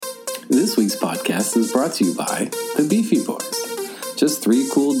This week's podcast is brought to you by the Beefy Boys. Just three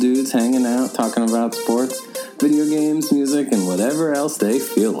cool dudes hanging out, talking about sports, video games, music, and whatever else they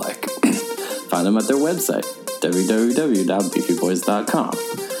feel like. Find them at their website, www.beefyboys.com.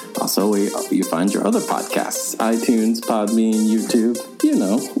 Also, where you find your other podcasts, iTunes, Podbean, YouTube,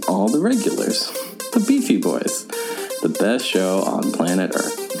 all the regulars. The Beefy Boys, the best show on planet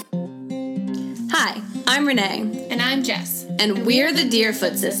Earth. Hi, I'm Renee. And I'm Jess. And we're the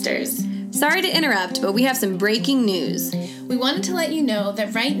Deerfoot Sisters. Sorry to interrupt, but we have some breaking news. We wanted to let you know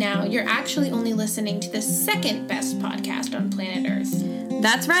that right now you're actually only listening to the second best podcast on planet Earth.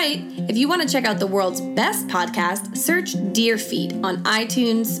 That's right. If you want to check out the world's best podcast, search Deerfeed on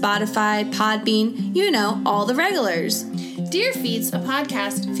iTunes, Spotify, Podbean, all the regulars. Deerfeed's a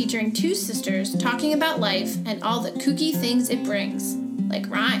podcast featuring two sisters talking about life and all the kooky things it brings, like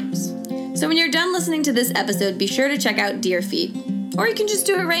rhymes. So when you're done listening to this episode, be sure to check out Deerfeed. Or you can just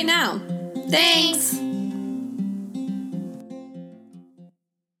do it right now. Thanks!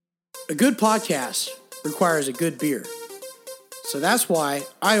 A good podcast requires a good beer. So that's why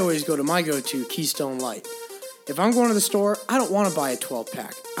I always go to my go-to, Keystone Light. If I'm going to the store, I don't want to buy a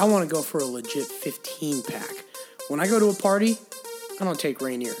 12-pack. I want to go for a legit 15-pack. When I go to a party, I don't take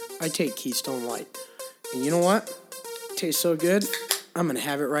Rainier. I take Keystone Light. And you know what? It tastes so good, I'm going to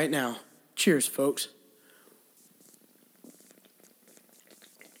have it right now. Cheers, folks.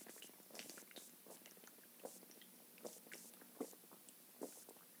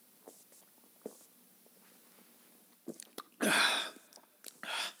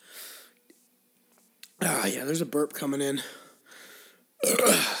 Yeah, there's a burp coming in.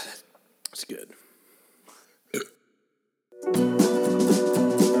 That's good.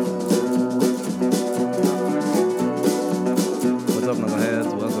 What's up,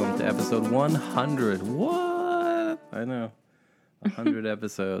 knuckleheads? Welcome to episode 100. What? I know. 100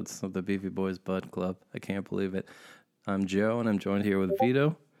 episodes of the Beefy Boys Bud Club. I can't believe it. I'm Joe, and I'm joined here with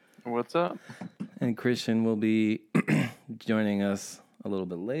Vito. What's up? And Christian will be joining us a little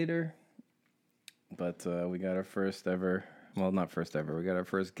bit later. But we got our first ever, well, not first ever, we got our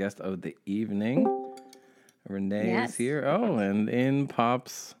first guest of the evening. Renee is here. Oh, and in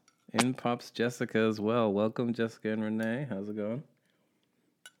pops Jessica as well. Welcome, Jessica and Renee. How's it going?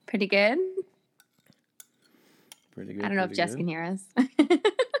 Pretty good. Pretty good. I don't know if Jess can hear us. I don't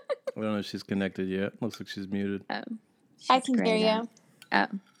know if she's connected yet. Looks like she's muted. Oh, I can hear you. Oh,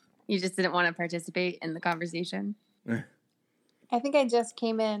 you just didn't want to participate in the conversation? I think I just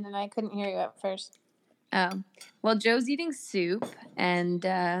came in and I couldn't hear you at first. Oh, well, Joe's eating soup, and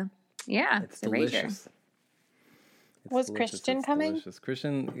It's delicious. Was Christian coming? Delicious.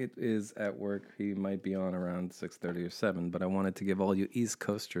 Christian is at work. He might be on around 6:30 or 7, but I wanted to give all you East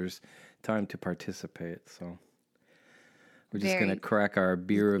Coasters time to participate. So we're just going to crack our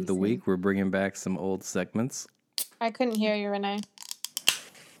beer of the week. We're bringing back some old segments. I couldn't hear you, Renee.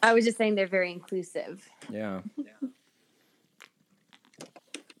 I was just saying they're very inclusive. Yeah.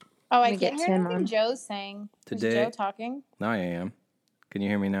 Oh, I can't hear anything Joe's saying. Today, is Joe talking? Now I am. Can you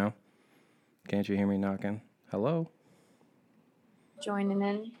hear me now? Can't you hear me knocking? Hello? Joining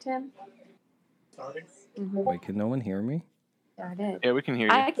in, Tim? Mm-hmm. Wait, can no one hear me? I did. Yeah, we can hear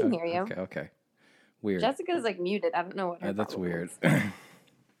you. I can hear you. Okay. Weird. Jessica's muted. I don't know what her That's problem weird. is.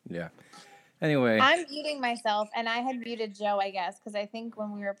 Yeah. Anyway. I'm muting myself, and I had muted Joe, I guess, because I think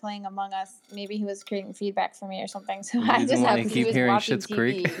when we were playing Among Us, maybe he was creating feedback for me or something. So I just want had to keep hearing Schitt's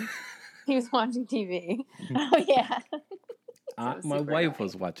Creek. He was watching TV. Oh, yeah. My wife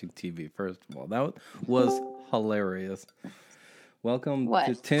was watching TV, first of all. That was hilarious. Welcome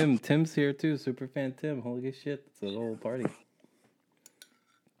to Tim. Tim's here, too. Superfan Tim. Holy shit. It's a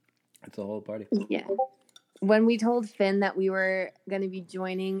whole party. Yeah. When we told Finn that we were going to be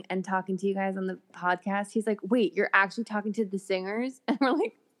joining and talking to you guys on the podcast, he's like, wait, you're actually talking to the singers? And we're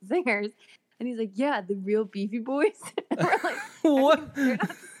like, singers? And he's like, yeah, the real Beefy Boys. And we're like, what? They're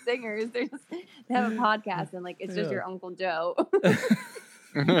not singers. They have a podcast, and it's just your Uncle Joe.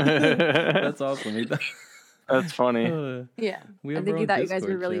 That's awesome. That's funny. Yeah. We have I think he thought you guys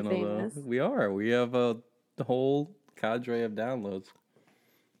were really channel, famous. We are. We have the whole cadre of downloads.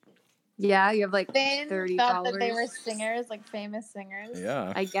 Yeah, you have Finn 30 thought followers. that they were singers, famous singers.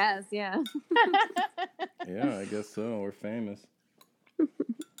 Yeah. I guess, yeah. Yeah, I guess so. We're famous.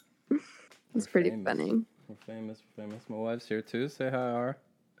 It's pretty funny. We're famous. My wife's here too. Say hi, Ara.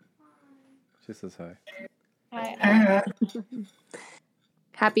 She says hi. Hi.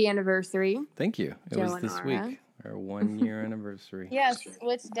 Happy anniversary. Thank you. It Joe was and this Ara. week. Our 1 year anniversary. Yes,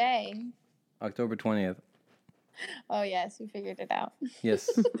 which day? October 20th. Oh, yes, we figured it out. Yes.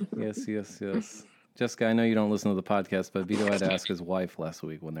 Yes. Jessica, I know you don't listen to the podcast, but Vito had to ask his wife last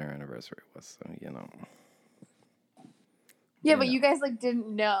week when their anniversary was. So, you know. Yeah, but you guys like didn't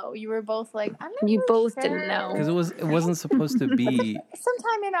know. You were both like, I'm not You really both sure. didn't know. Because it wasn't supposed to be.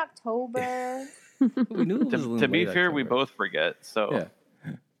 Sometime in October. We knew it was To be late fair, we October. both forget. So Yeah.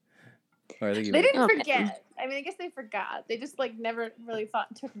 All right, I think you They were- didn't Okay. forget. I mean, I guess they forgot. They just like never really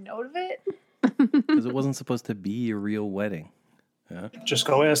took note of it. Because it wasn't supposed to be a real wedding. Yeah. Just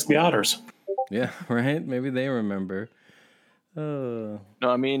go ask the Otters. Yeah, right? Maybe they remember. Oh. no,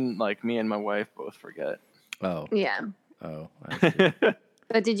 I mean like me and my wife both forget. Oh. Yeah. Oh. I see.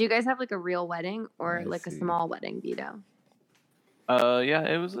 But did you guys have like a real wedding or I like a see. small wedding, Vito? Yeah,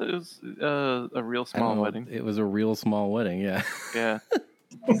 it was a real I don't small know, wedding. It was a real small wedding, yeah. Yeah.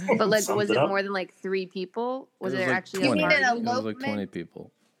 But like, Sums was it it up. more than like 3 people? Was It there like actually 20. a You mean party? an It was like elopement? 20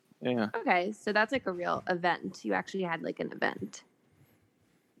 people. Yeah. Okay, so that's like a real event. You actually had like an event.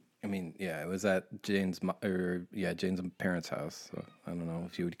 I mean, yeah, it was at Jane's parents' house. So I don't know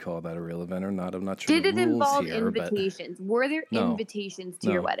if you would call that a real event or not. I'm not sure. Did the it rules involve here, but invitations? Were there No. invitations to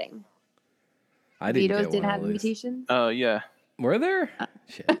your No. wedding? I didn't Vito's get did one, have at least. invitations. Yeah. Were there?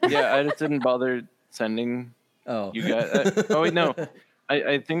 Shit. Yeah, I just didn't bother sending Oh, you guys. Oh wait, no.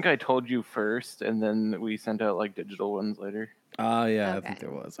 I think I told you first, and then we sent out like digital ones later. Oh, yeah, I Okay. think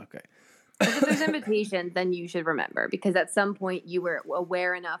there was. Okay. If there's invitations, then you should remember because at some point you were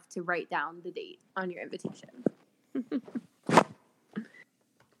aware enough to write down the date on your invitation.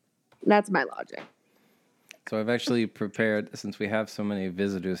 That's my logic. So I've actually prepared, since we have so many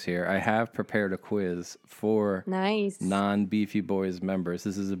visitors here, I have prepared a quiz for Nice. non-Beefy Boys members.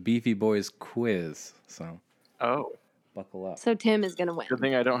 This is a Beefy Boys quiz, so Oh, buckle up. So Tim is gonna win. good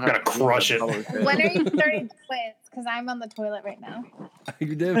thing I don't have Gonna crush it. When are you starting to quiz? Because I'm on the toilet right now.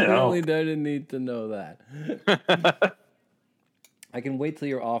 You definitely didn't need to know that. I can wait till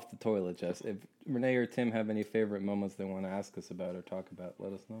you're off the toilet, Jess. If Renee or Tim have any favorite moments they want to ask us about or talk about,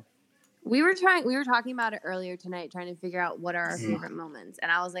 let us know. We were talking about it earlier tonight, trying to figure out what are our favorite moments.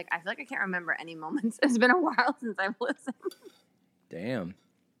 And I was like, I feel like I can't remember any moments. It's been a while since I've listened. Damn.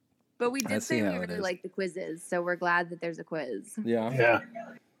 But we I did see say we how it really is. like the quizzes, so we're glad that there's a quiz. Yeah. Yeah.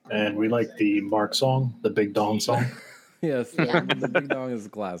 And we like the Mark song, the Big Dong song. Yes. Yeah. The Big Dong is a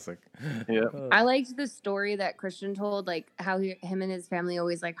classic. Yeah. I liked the story that Christian told, like how him and his family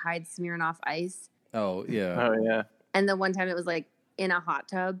always like hide Smirnoff Ice. Oh, yeah. Oh yeah. And the one time it was like in a hot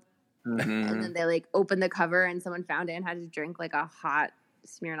tub, and Mhm. then they like opened the cover and someone found it and had to drink like a hot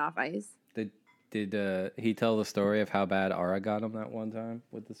Smirnoff Ice. Did he tell the story of how bad Ara got him that one time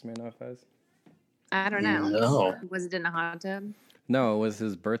with the Smirnoff Ice? I don't know. No. Was it in a hot tub? No, it was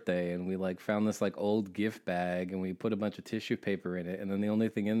his birthday, and we like found this like old gift bag, and we put a bunch of tissue paper in it, and then the only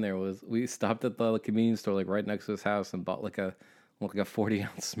thing in there was we stopped at the convenience store like right next to his house and bought like a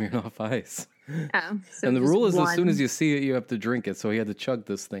 40-ounce Smirnoff Ice. Oh, so And the just rule is, as soon one. as you see it, you have to drink it. So he had to chug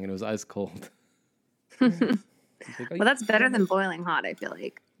this thing, and it was ice cold. He's like, "Oh, Well, that's better than boiling hot. I feel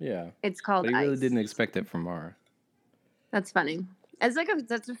like yeah. it's called But he really ice. didn't expect it from Ara. That's funny. It's like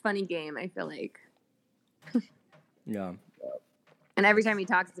that's a funny game. I feel like, Yeah. and every time he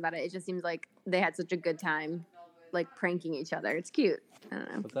talks about it, it just seems like they had such a good time, like pranking each other. It's cute. I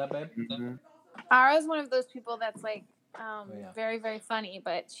don't know. What's that, babe? Mhm. Ara's one of those people that's like yeah. very, very funny,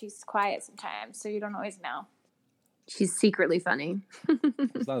 but she's quiet sometimes, so you don't always know. She's secretly funny.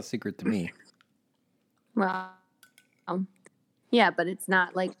 It's not a secret to me. Well, yeah, but it's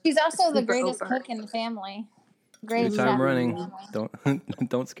not like She's also the Super greatest over. cook in the family. Good Greatest time chef in running. the family.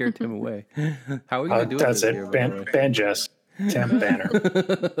 Don't scare Tim away. How are we gonna do That's this it. year, by the way? Ban Jess. Tim Banner.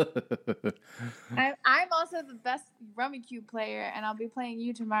 I'm also the best Rummy Cube player, and I'll be playing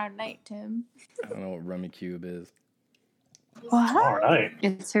you tomorrow night, Tim. I don't know what Rummy Cube is. Tomorrow night.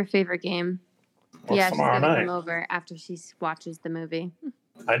 it's her favorite game. What's yeah, she's tomorrow gonna night? come over after she watches the movie.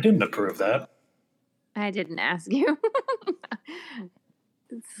 I didn't approve that. I didn't ask you.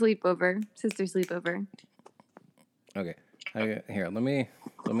 Sleepover, sister sleepover. Okay. Here, let me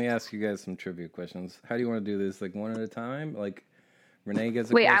ask you guys some trivia questions. How do you want to do this? Like one at a time? Like Renee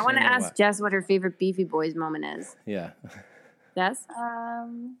gets a Wait, question? I want to or ask what? Jess what her favorite Beefy Boys moment is. Yeah. Jess?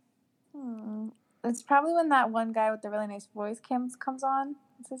 It's probably when that one guy with the really nice voice comes on.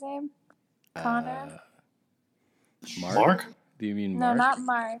 What's his name? Connor? Mark? Do you mean No, Mark? not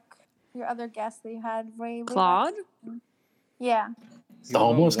Mark. Your other guest that you had way Claude? back. Yeah. He The was on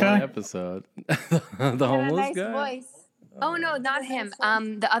homeless one guy? Episode. He the had a homeless nice guy. voice. Oh no, not him.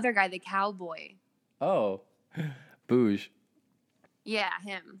 The other guy, the cowboy. Oh, Booge. Yeah,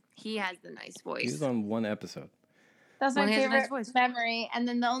 him. He has the nice He was voice. on one episode. That's Well, my he has a nice favorite voice. memory. And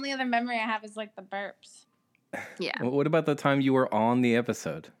then the only other memory I have is like the burps. Yeah. What about the time you were on the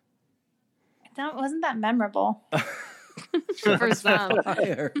episode? That wasn't that memorable. For some.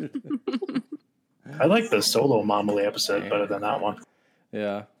 Fire. I like the solo Momily episode better than that one.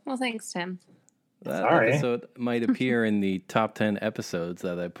 Yeah. Well, thanks, Tim. That Sorry. episode might appear in the top 10 episodes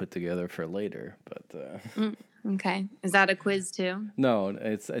that I put together for later, but Okay. Is that a quiz too? no,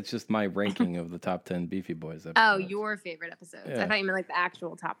 it's just my ranking of the top 10 Beefy Boys episodes. Oh, your favorite episodes. Yeah. I thought you meant like the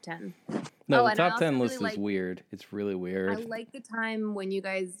actual top 10. No, Oh, the and I top also 10 really list like- is weird. It's really I weird. like the time when you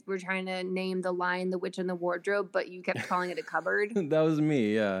guys were trying to name The Lion, the Witch, and the Wardrobe, but you kept calling it a cupboard. That was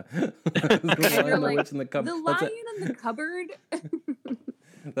me, yeah. the you're Lion, the like, Witch, and the Cupboard. The Lion and the Cupboard?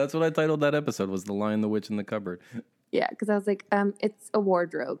 That's what I titled that episode, was The Lion, the Witch, and the Cupboard. Yeah, because I was like, it's a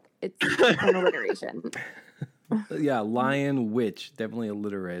wardrobe. It's an alliteration. Yeah, Lion, Witch. Definitely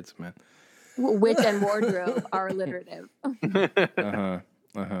alliterates, man. Witch and wardrobe are alliterative.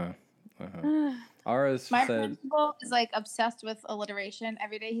 Aras My said, principal is like obsessed with alliteration.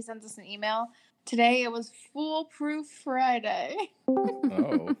 Every day he sends us an email. Today it was Foolproof Friday.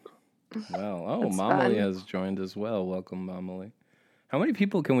 oh. Well, That's Momily fun. has joined as well. Welcome, Momily. How many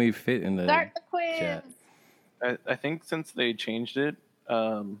people can we fit in the Start the quiz. chat? I think since they changed it,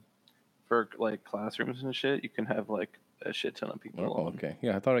 for like classrooms and shit, you can have like a shit ton of people. Oh, on. okay.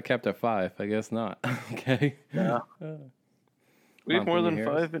 Yeah, I thought I kept at 5. I guess not. Okay. Yeah. We have Mom, more can than you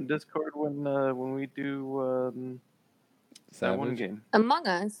hear us? 5 in Discord when we do that one Savage? game. Among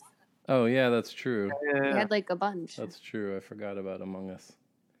Us, Oh, yeah, that's true. we Yeah. had like a bunch. That's true. I forgot about Among Us.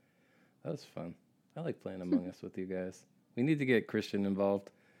 That was fun. I like playing Among Us with you guys. We need to get Christian involved.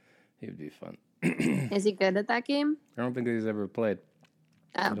 He would be fun. Is he good at that game? I don't think that he's ever played.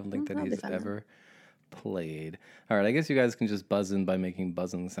 Oh, I don't think that that'll be he's fun then. ever played. All right, I guess you guys can just buzz in by making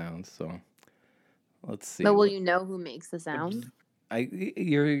buzzing sounds. So let's see. But will you know who makes the sound?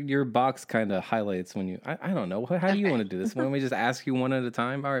 Your box kind of highlights when you. I don't know. How do you want to do this? Why don't we just ask you one at a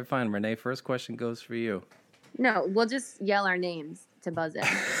time? All right, fine. Renee, first question goes for you. No, we'll just yell our names to buzz in.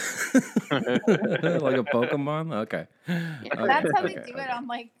 Like a Pokemon? Okay. That's how they okay, do it on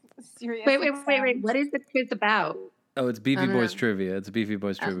like serious. Wait. What is the quiz about? Oh, it's Beefy I don't Boys know. Trivia. It's Beefy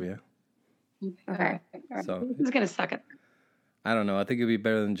Boys Oh. Trivia. Okay. So This is gonna suck it. I don't know. I think it'd be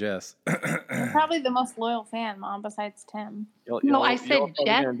better than Jess. Probably the most loyal fan, Mom, besides Tim. No, I said probably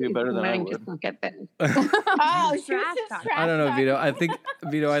Jeff gonna do is better than I winning to would. suck at this. Oh, she Trash was just talk. trash I don't know, talking.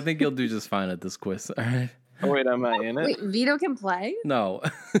 Vito. I think you'll do just fine at this quiz. All right. Oh wait, am I in it? Wait, Vito can play? No,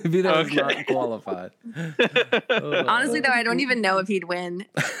 Vito is Okay. not qualified. Honestly, though, I don't even know if he'd win.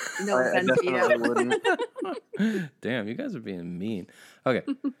 No I offense, definitely Vito. wouldn't. Damn, you guys are being mean. Okay.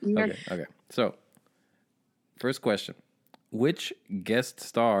 Okay. So, first question. Which guest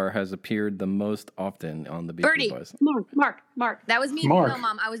star has appeared the most often on the Beefy Birdie. Boys? Mark. That was me. Mark. No,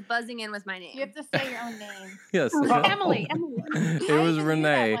 Mom, I was buzzing in with my name. You have to say your own name. Yes. Emily. It I was didn't do that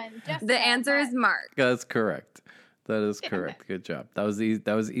Renee. one. Just The that answer is Mark. Mark. That's correct. That is correct. Good job. That was the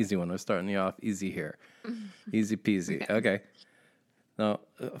easy one. We're starting you off easy here. Easy peasy. Okay. Now,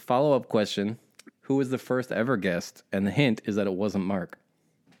 follow-up question. Who was the first ever guest? And the hint is that it wasn't Mark.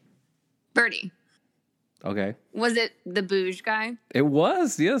 Birdie. Okay. Was it the Bouge guy? It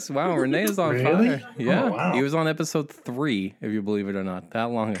was, yes. Wow, Renee is on Really? fire. Yeah. Oh, wow. He was on episode 3, if you believe it or not. That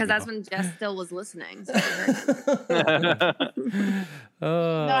long ago. Because that's when Jess still was listening. So I heard him.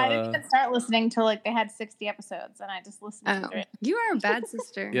 No, I didn't even start listening till like they had 60 episodes, and I just listened Oh, to it. you are a bad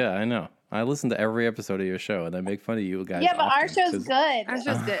sister. Yeah, I know. I listen to every episode of your show, and I make fun of you guys. Yeah, but our often, show's 'cause- good. Our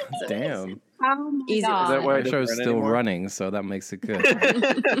show's good. So Damn. Oh my Easy. God. Is that why Our it show's doesn't still run anymore? running, so that makes it good.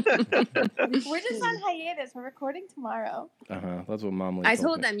 We're just on hiatus. We're recording tomorrow. Uh-huh. That's what Mom Lee I told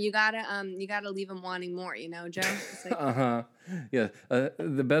told me. them you gotta leave them wanting more. You know, Joe. It's like, Uh-huh. Yeah.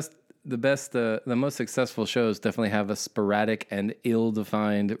 The most successful shows definitely have a sporadic and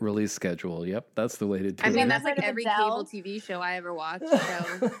ill-defined release schedule. Yep, that's the way to do I mean, it. that's like Like every Adele? cable TV show I ever watched.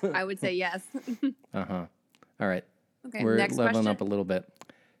 So I would say yes. Uh-huh. All right. Okay, We're next leveling question. up a little bit.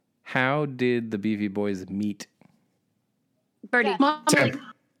 How did the Beefy Boys meet? Birdie. Yeah. Molly.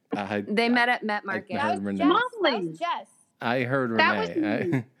 They met at Met Market. I heard That was Renee. Jess. That was Jess. I heard That was Renee.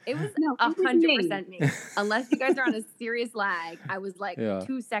 me. It was No, it was 100% me. Unless you guys are on a serious lag, I was like Yeah.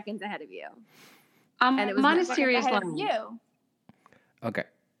 2 seconds ahead of you. And it it was was on a my- serious Ahead of line. you. Okay.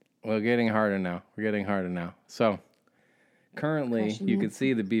 We're getting harder now. So, currently, Question you is- can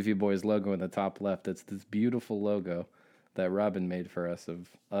see the Beefy Boys logo in the top left. It's this beautiful logo that Robin made for us of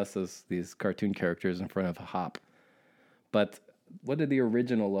us as these cartoon characters in front of a hop. But what did the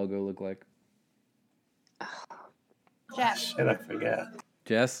original logo look like? Jess. Shit, I forget.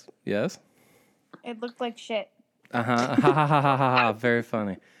 Jess? Yes? It looked like shit. Uh-huh. Ha ha ha ha ha. Very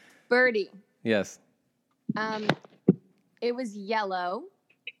funny. Birdie. Yes. It was yellow.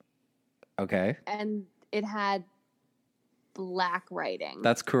 Okay. and it had black writing.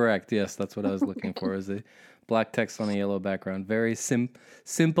 That's correct. Yes, that's what I was looking for. Is a black text on a yellow background. Very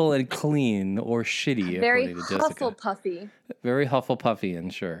simple and clean, or shitty, Very according to Jessica. Hufflepuffy. Very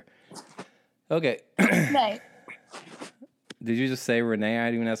Hufflepuffian, sure. Okay. Nice. Did you just say Renee? I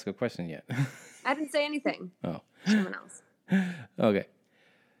didn't even ask a question yet. I didn't say anything. Oh. Someone else. Okay.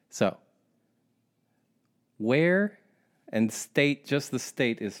 So, where and state, just the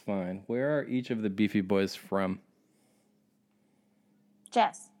state is fine. Where are each of the Beefy Boys from?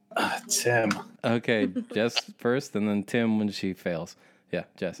 Jess. Tim. Okay, Jess first, and then Tim when she fails. Yeah,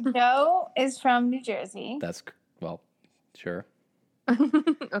 Jess. Joe is from New Jersey. That's, well, sure.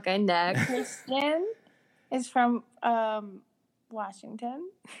 Okay, next. Christian is from Washington.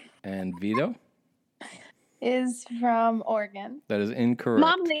 And Vito? Is from Oregon. That is incorrect.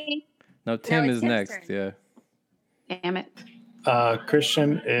 Mommy. No, Tim it's is Tim's next. turn. Yeah. Damn it.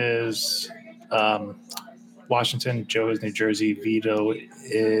 Christian is Washington. Joe is New Jersey. Vito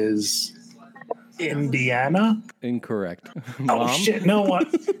is Indiana. Incorrect. Oh Mom? shit! No what?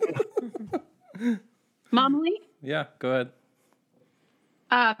 Mommy. Yeah, go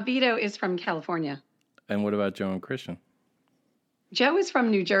ahead. Vito is from California. And what about Joe and Christian? Joe is from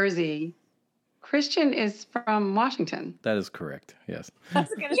New Jersey. Christian is from Washington. That is correct. Yes. I was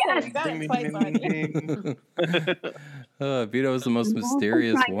gonna say, you got it twice already. Vito is the most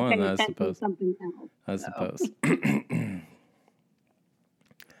mysterious Trying to one, pay I attention to suppose. something else. I suppose.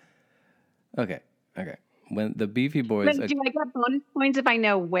 Okay. When the Beefy Boys, Wait, do I get bonus points if I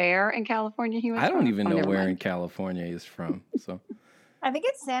know where in California he was I from? don't even Oh, know never where mind. in California he's from, so I think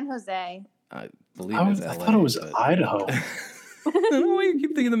it's San Jose. I believe I it's LA. thought it was but- Idaho. I don't know why you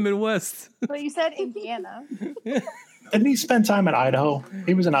keep thinking the Midwest. Well, you said Indiana. Didn't he spend time in Idaho?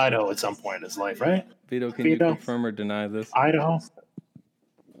 He was in Idaho at some point in his life, right? Vito, can Vito? you confirm or deny this? Idaho.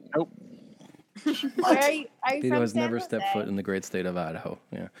 Where are you Vito from? has San never Jose? stepped foot in the great state of Idaho.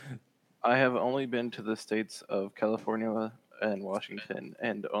 Yeah. I have only been to the states of California and Washington,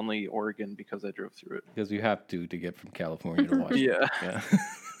 and only Oregon because I drove through it. Because you have to get from California to Washington. Yeah.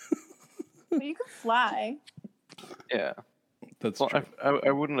 Well, you could fly. Yeah. That's Well, true. I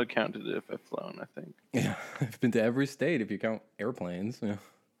wouldn't have counted it if I've flown, I think. Yeah. I've been to every state if you count airplanes. Yeah.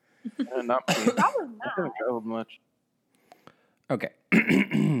 Not me. Probably I not. haven't traveled much. Okay.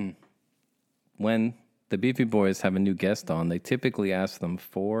 When the Beefy Boys have a new guest on, they typically ask them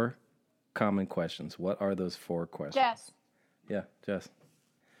 4 common questions. What are those 4 questions? Jess. Yeah, Jess.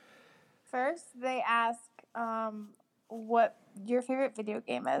 First, they ask what your favorite video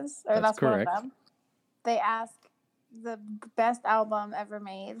game is, or That's that's one correct. of them. They ask the best album ever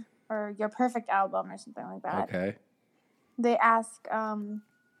made, or your perfect album, or something like that. Okay. They ask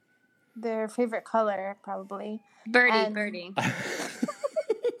their favorite color, probably. Birdie.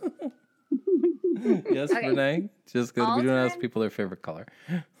 Yes, Okay. Renee? Just because we don't ask All-time- people their favorite color.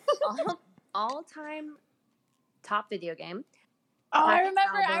 All-time top video game. Oh, I Perfect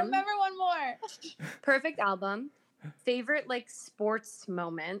remember. I album. remember one more. Perfect album. Favorite sports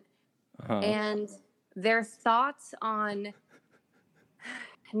moment. Uh-huh. And their thoughts on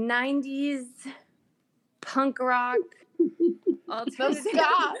 90s punk rock, alternative,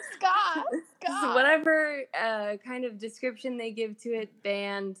 Ska. whatever kind of description they give to it,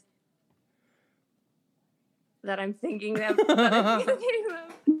 band that I'm thinking of. Mommy.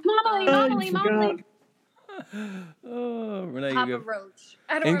 Oh, Renee, you Papa go. Roach.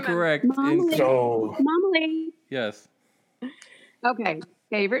 I don't Incorrect. Mommy. So Mommy. Yes. Okay.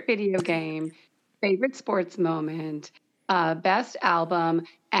 Favorite video game, favorite sports moment, best album,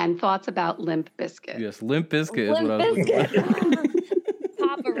 and thoughts about Limp Bizkit. Yes, Limp Bizkit is Limp what I was looking for. remember.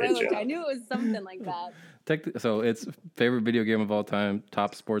 Papa Good Roach. job. I knew it was something like that. So it's favorite video game of all time,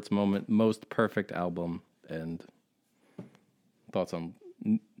 top sports moment, most perfect album, and thoughts on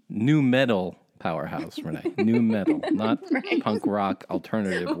new metal powerhouse, Renee. New metal, not punk rock,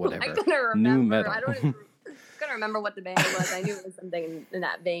 alternative, whatever. I couldn't remember. New metal. I couldn't remember what the band was. I knew it was something in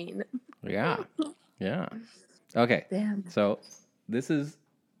that vein. Yeah. Okay. Damn. So this is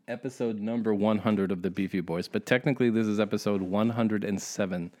episode number 100 of the Beefy Boys, but technically this is episode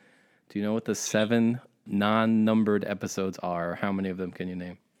 107. Do you know what the 7 non-numbered episodes are? How many of them can you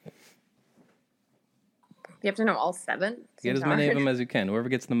name? You have to know all 7? Get as Seems many of hard. them as you can. Whoever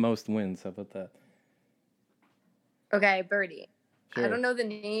gets the most wins. How about that? Okay, Birdie. Sure. I don't know the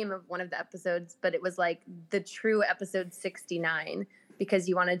name of one of the episodes, but it was the true episode 69 because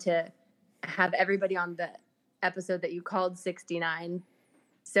you wanted to have everybody on the episode that you called 69.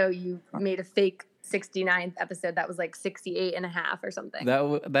 So you made a fake 69th episode that was like 68 and a half or something.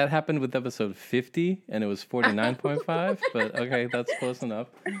 That happened with episode 50, and it was 49.5. But okay, that's close enough.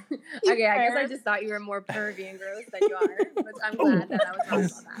 Okay, I guess I just thought you were more pervy and gross than you are, but I'm glad that I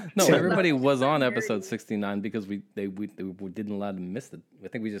was wrong about that. No, everybody was on episode 69 because we didn't allow them to miss it. I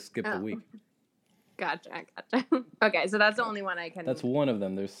think we just skipped a week. Gotcha. Okay, so that's the only one I can. That's one of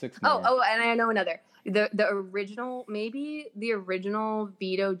them. There's 6 more. Oh, and I know another. The original, maybe the original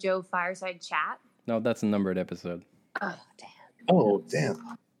Vito Joe Fireside Chat. No, that's a numbered episode. Oh, damn. Oh,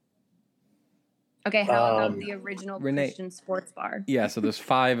 damn. Okay, how about the original Renee. Christian Sports Bar? Yeah, so there's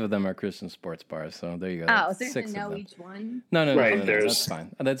 5 of them are Christian sports bars. So there you go. Oh, That's so you 6 have to of know them. each one? No, Right, that's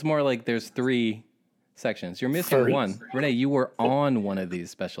fine. That's more like there's 3 sections. You're missing 3. one. Renee, you were on one of these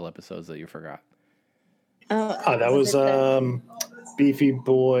special episodes that you forgot. That was Beefy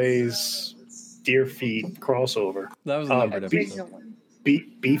Boys Deer Feet crossover. That was a numbered Original episode. one.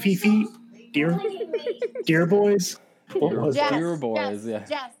 Beefy Feet? Deer Boys? What was Jess, that? Dear boys, yeah.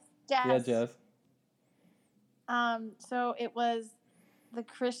 Jess. Yeah, Jess. So it was the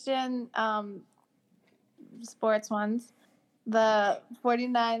Christian sports ones, the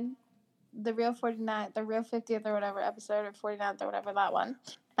 49, the real 49, the real 50th or whatever episode, or 49th or whatever that one.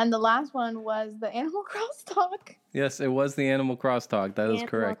 And the last one was the Animal Crosstalk. Yes, it was the Animal Crosstalk. That is Animal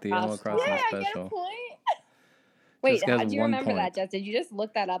correct. The Animal Crosstalk. Crosstalk Yeah, I get a special. point. Wait, Jessica has how do you 1 remember that, point. Jess? Did you just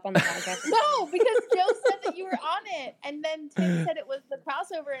look that up on the podcast? No, because Joe said that you were on it, and then Tim said it was the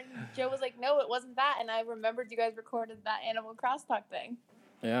crossover, and Joe was like, "No, it wasn't that." And I remembered you guys recorded that Animal Crosstalk thing.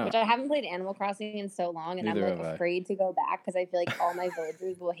 Yeah. Which I haven't played Animal Crossing in so long, and Neither I'm have I. afraid to go back because I feel like all my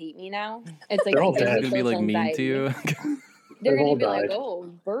villagers will hate me now. It's like They're all it gives dead. me It's gonna be like social mean to you. anxiety. They're They've gonna all be like, died. "Oh,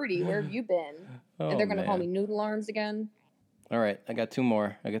 Birdie, where have you been?" Oh, And they're gonna call me man. Noodle Arms again. All right, I got 2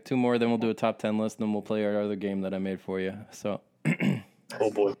 more. Then we'll do a top 10 list, and then we'll play our other game that I made for you. So,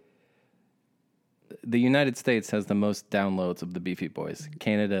 Oh, boy. the United States has the most downloads of the Beefy Boys.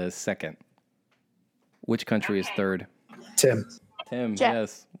 Canada is second. Which country is third? Tim. Tim, Jeff.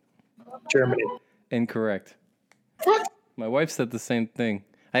 yes. Germany. Incorrect. My wife said the same thing.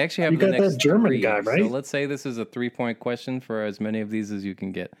 I actually have You the got that next German 3. guy, right? So let's say this is a 3-point question for as many of these as you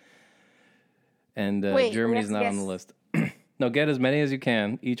can get. And Wait, we Germany's have to not on the list. No, get as many as you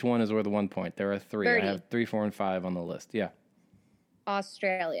can. Each one is worth 1 point. There are 3. 30. I have 3, 4, and 5 on the list. Yeah,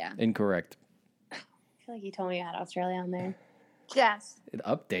 Australia. incorrect. I feel like you told me I had Australia on there. Jess, It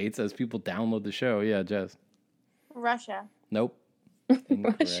updates as people download the show. Yeah, Jess. Russia. Nope.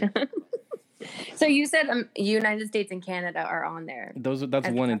 Incorrect. So you said United States and Canada are on there. That's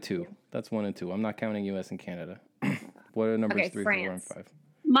As 1 and top 2. That's 1 and 2. I'm not counting U.S. and Canada. What are numbers Okay, 3, 4, and France. 5?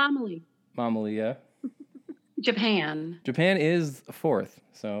 Momily. Mamali, yeah. Japan. Japan is 4th,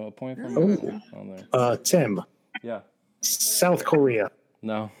 so a point for me on there. Tim. Yeah. South Korea.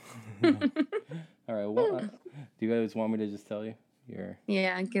 No. All right. Well, do you guys want me to just tell you?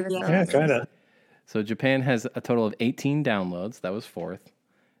 Yeah, give us Yeah, kind of. So Japan has a total of 18 downloads. That was 4th.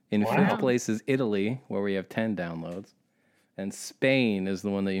 In Wow. 5th place is Italy, where we have 10 downloads. And Spain is the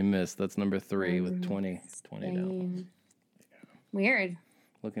one that you missed. That's number 3 with 20 downloads. Weird.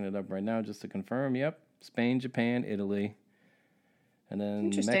 Looking it up right now just to confirm. Yep. Spain, Japan, Italy. And then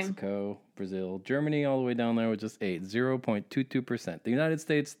Interesting. Mexico, Brazil, Germany all the way down there with just 8, 0.22%. The United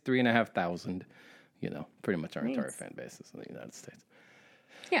States, 3,500. You know, pretty much our entire Nice. fan base is in the United States.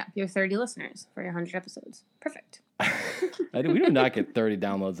 Yeah, you have 30 listeners for your 100 episodes. Perfect. We do not get 30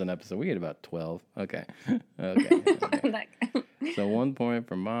 downloads an episode. We get about 12. Okay. Okay. So 1 point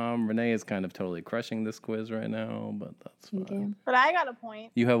for Mom. Renee is kind of totally crushing this quiz right now, but that's fine. Thank you. But I got a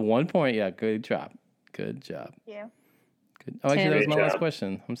point. You have 1 point. Yeah, good job. Good job. Yeah. Good. Oh, actually, that was Great my last job.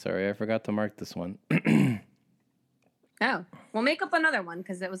 question. I'm sorry. I forgot to mark this one. Oh, we'll make up another one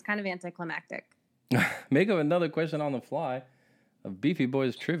because it was kind of anticlimactic. Make up another question on the fly of Beefy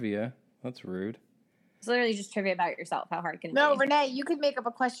Boys trivia. That's rude. It's literally just trivia about yourself. How hard can it No, be? Renee, you could make up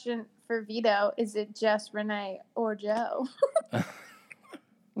a question for Vito. Is it just Renee or Joe?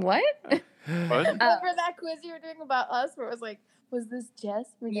 What? What? Remember that quiz you were doing about us where it was like, was this Jess,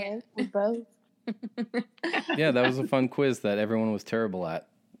 Renee, or both? Yeah, that was a fun quiz that everyone was terrible at.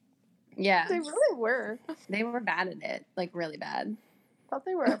 Yeah, They really were. they were bad at it, like really bad. Thought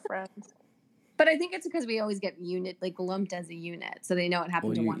they were our friends. But I think it's because we always get lumped as a unit, so they know it happened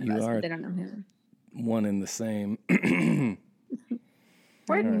Well, to one of you us, are- but they don't know who. One and the same. We're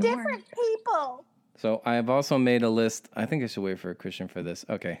Alright. different people. So I have also made a list. I think I should wait for Christian for this.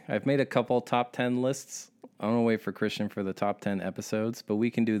 Okay. I've made a couple top 10 lists. I want to wait for Christian for the top 10 episodes, but we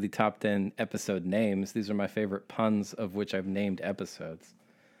can do the top 10 episode names. These are my favorite puns of which I've named episodes.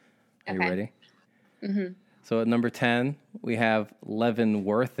 Are you Okay. ready? Mm-hmm. So at number 10, we have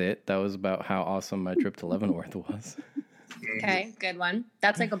Leavenworth It. That was about how awesome my trip to Leavenworth was. Okay, good one.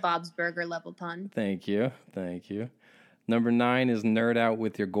 That's like a Bob's Burger level pun. Thank you. Number 9 is Nerd Out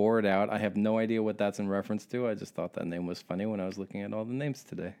with Your Gourd Out. I have no idea what that's in reference to. I just thought that name was funny when I was looking at all the names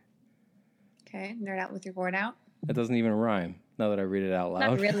today. Okay, nerd out with your gourd out. It doesn't even rhyme, now that I read it out loud.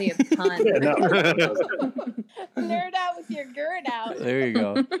 Not really a pun. Yeah, no. Nerd out with your gird out. There you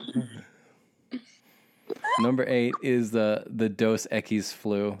go. Number 8 is the Dos Equis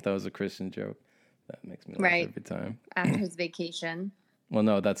flu. That was a Christian joke. That makes me laugh every time. After his vacation. Well,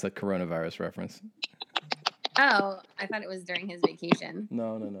 no, that's a coronavirus reference. Oh, I thought it was during his vacation.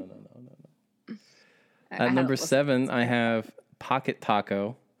 No. At number 7, I have Pocket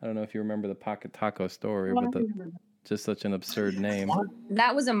Taco. I don't know if you remember the Pocket Taco story, but just such an absurd name.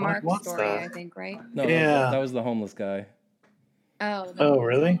 That was a Mark What's story, that? I think, right? No, Yeah. that was the homeless guy. Oh. Oh,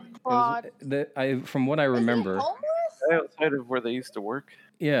 really? From what I remember, Outside of where they used to work.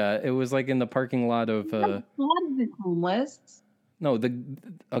 yeah, it was like in the parking lot of. Homeless. No,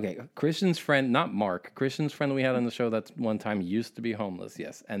 Christian's friend, not Mark. Christian's friend we had on the show that one time used to be homeless,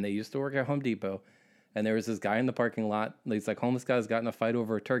 yes, and they used to work at Home Depot. And there was this guy in the parking lot. He's like, homeless guy's got in a fight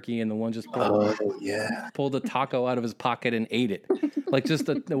over a turkey, and the one just pulled a taco out of his pocket and ate it. Like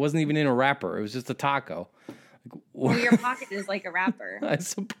it wasn't even in a wrapper. It was just a taco. Well, your pocket is like a wrapper. I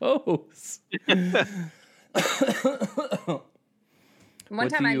suppose. One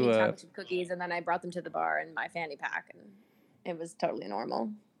time I made chocolate chip cookies, and then I brought them to the bar in my fanny pack, and it was totally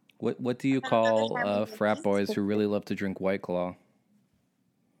normal. What do you call frat boys who really love to drink White Claw?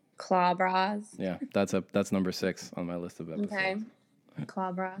 Claw bras. Yeah, that's number 6 on my list of episodes. Okay.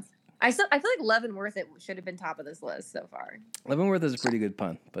 Claw bras. I feel like Leavenworth it should have been top of this list so far. Leavenworth is a pretty good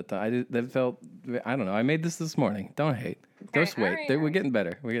pun, but I don't know. I made this morning. Don't hate. Just wait. We're getting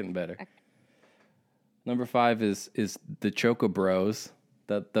better. Okay. Number 5 is the Choco Bros.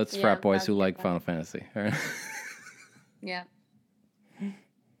 That's frat boys who like Final Fantasy. All right. Yeah.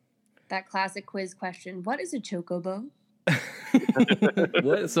 That classic quiz question. What is a chocobo?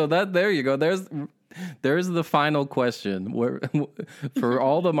 So there you go. There's the final question. For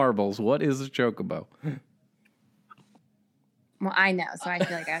all the marbles, what is a chocobo? Well, I know, so I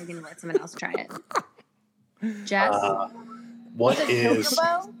feel like I'm gonna let someone else try it. Jess, what is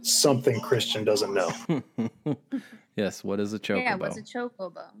something Christian doesn't know? Yes, what is a chocobo? Yeah, what's a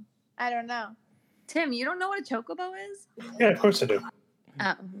chocobo? I don't know. Tim, you don't know what a chocobo is? Yeah, of course I do.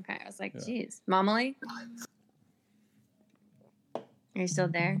 Oh, okay. I was like, geez. Momily? Are you still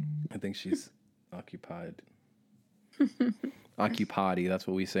there? I think she's occupied. Occupati. That's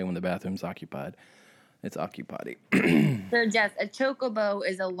what we say when the bathroom's occupied. It's occupati. So, Jess, a chocobo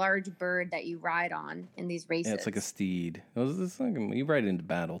is a large bird that you ride on in these races. Yeah, it's like a steed. You ride it into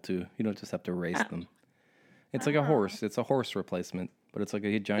battle, too. You don't just have to race them. It's like a horse. It's a horse replacement, but it's like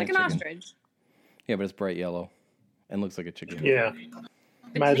a giant like an chicken. ostrich. Yeah, but it's bright yellow and looks like a chicken. Yeah.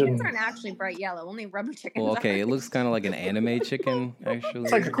 But chickens aren't actually bright yellow. Only rubber chickens Well, okay, are. it looks kind of like an anime chicken, actually.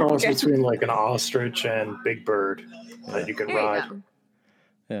 It's like a cross between like an ostrich and big bird that you can There you ride. go.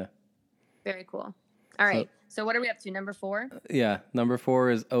 Yeah. Very cool. All right. So what are we up to? Number 4? Yeah, number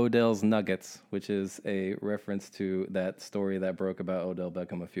 4 is Odell's Nuggets, which is a reference to that story that broke about Odell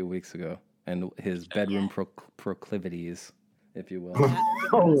Beckham a few weeks ago and his bedroom proclivities, if you will.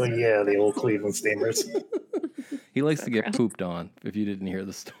 Oh, yeah, the old Cleveland Steamers. He likes to get pooped on, if you didn't hear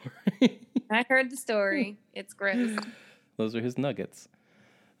the story. I heard the story. It's gross. Those are his nuggets.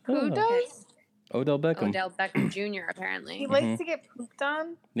 Who does? Odell Beckham. Odell Beckham Jr., apparently. He likes to get pooped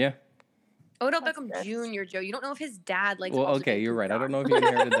on? Yeah. Odell Beckham Jr., Joe. You don't know if his dad likes Well, okay, you're right. I don't know if you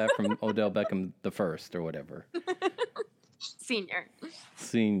inherited that from Odell Beckham the first or whatever.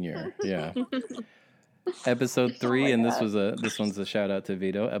 Senior, yeah. Episode 3, and this one's a shout out to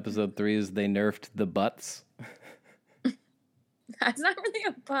Vito. Episode 3 is they nerfed the butts. That's not really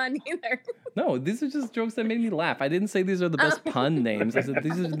a pun either. No, these are just jokes that made me laugh. I didn't say these are the best pun names. I said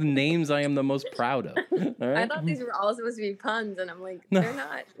these are the names I am the most proud of. All right? I thought these were all supposed to be puns, and I'm like, they're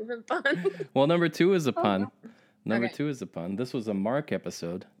not even puns. Well, number 2 is a pun. Number Okay. 2 is a pun. This was a Mark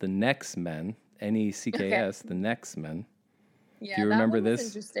episode, The Next Men, Necks, The Next Men. Yeah, Do you remember that one was this?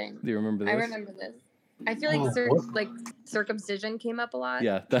 interesting. Do you remember this? I remember this. I feel like circumcision came up a lot.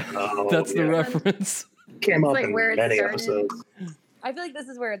 Yeah, that's the reference. Came up like in where it many started. episodes. I feel like this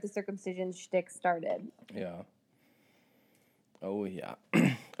is where the circumcision shtick started. Yeah. Oh yeah.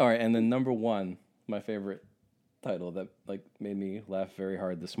 All right, and then number 1, my favorite title that made me laugh very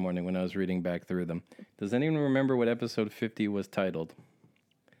hard this morning when I was reading back through them. Does anyone remember what episode 50 was titled?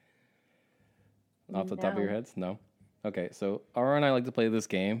 Off the top of your heads? No. Okay, so Aura and I like to play this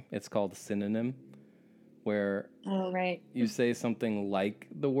game. It's called Synonym. where Oh, right. you say something like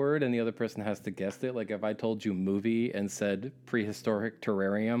the word and the other person has to guess it. Like if I told you movie and said prehistoric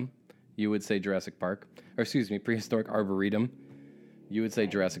terrarium, you would say Jurassic Park. Or excuse me, prehistoric arboretum. You would say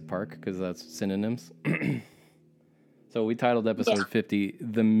Jurassic Park because that's synonyms. So we titled episode 50,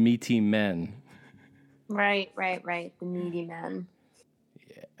 The Meaty Men. Right. The needy men.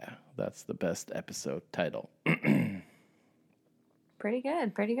 Yeah, that's the best episode title. Pretty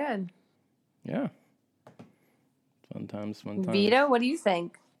good. Yeah. Fun times. Vito, what do you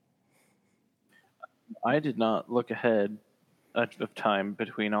think? I did not look ahead of time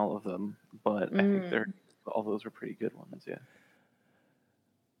between all of them, but I think all those were pretty good ones. Yeah.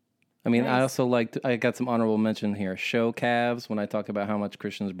 I mean, Nice. I also I got some honorable mention here. Show calves, when I talk about how much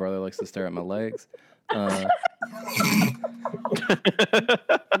Christian's brother likes to stare at my legs.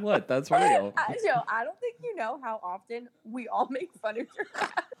 What? That's real. Joe, I don't think you know how often we all make fun of your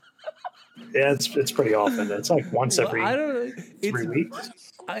class. Yeah, it's pretty often. It's like once every I don't know. 3 weeks.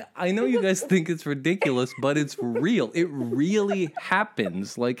 I know you guys think it's ridiculous, but it's real. It really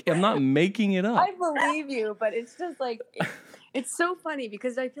happens. Like, I'm not making it up. I believe you, but it's just like it's so funny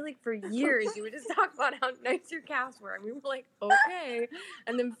because I feel like for years you would just talk about how nice your calves were, and we were like, okay,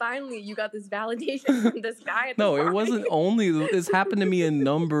 and then finally you got this validation from this guy. At the No, it party. wasn't only. This happened to me a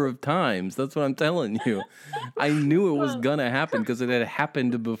number of times. That's what I'm telling you. I knew it was gonna happen because it had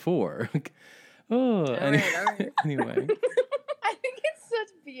happened before. Oh, All right. anyway, I think it's such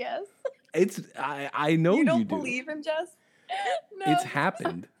BS. it's. I know You don't you do. believe him, Jess? No, It's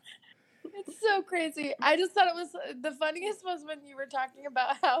happened. it's so crazy. I just thought it was the funniest was when you were talking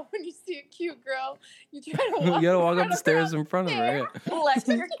about how when you see a cute girl, you try to walk. You gotta walk up the stairs in front of her. Yeah. Flex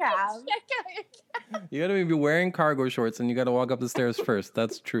your calves. You gotta be wearing cargo shorts and you gotta walk up the stairs first.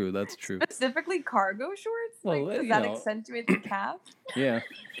 That's true. That's true. Specifically cargo shorts? Well, Like, does you that know. accentuate the calf? Yeah.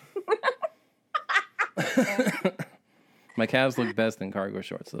 My calves look best in cargo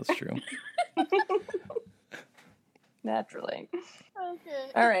shorts. That's true. Naturally.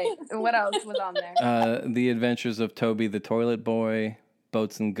 Okay. All right. What else was on there? The Adventures of Toby the Toilet Boy,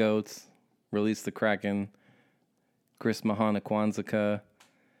 Boats and Goats, Release the Kraken, Chris Mahana Kwanzaa,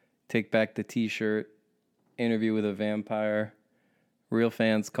 Take Back the T-Shirt, Interview with a Vampire, Real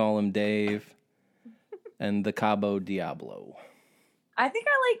Fans Call Him Dave, and The Cabo Diablo. I think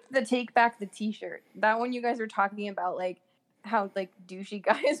I like the take back the t-shirt. That one you guys were talking about, like how like douchey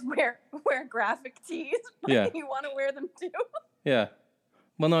guys wear graphic tees. But Yeah. you want to wear them too. Yeah.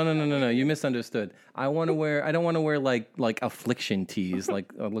 Well, no. You misunderstood. I don't want to wear like affliction tees,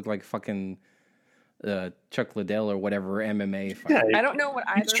 like look like fucking Chuck Liddell or whatever MMA fighter. Yeah, I don't know what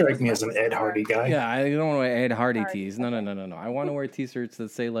either. you strike me as an Ed Hardy guy. Yeah, I don't want to wear Ed Hardy Sorry. tees. No. I want to wear t-shirts that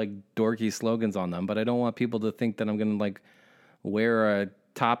say like dorky slogans on them, but I don't want people to think that I'm going to like wear a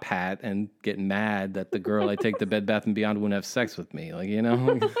top hat and get mad that the girl I take to Bed Bath & Beyond wouldn't have sex with me. Like, you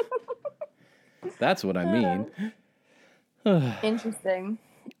know? That's what I mean. Interesting.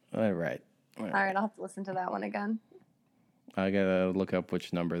 All right. All right, I'll have to listen to that one again. I gotta look up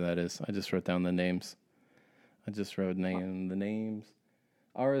which number that is. I just wrote down the names. the names.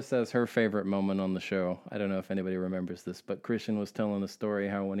 Aura says her favorite moment on the show. I don't know if anybody remembers this, but Christian was telling a story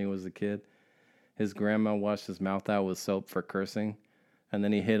how when he was a kid, his grandma washed his mouth out with soap for cursing, and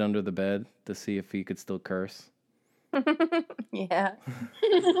then he hid under the bed to see if he could still curse. Yeah.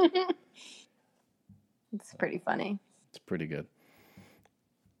 It's pretty funny. It's pretty good.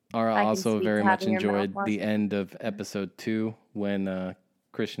 Aura I can also speak very to much having your mouth enjoyed washed. the end of episode 2 when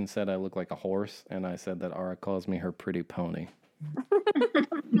Christian said I look like a horse, and I said that Aura calls me her pretty pony.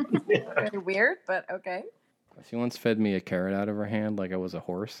 Very weird, but okay. She once fed me a carrot out of her hand like I was a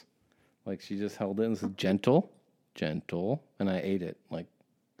horse. Like she just held it and said, gentle, and I ate it like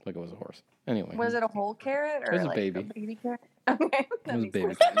it was a horse. Anyway. Was it a whole carrot or It was a like baby. a baby carrot? Okay. It was a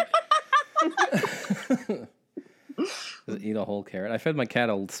baby. Just eat a whole carrot. I fed my cat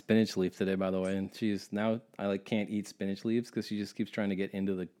a spinach leaf today, by the way, and I can't eat spinach leaves because she just keeps trying to get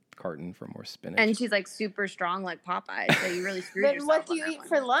into the carton for more spinach. And she's like super strong like Popeye, so you really screwed Then yourself. what do on you that eat one.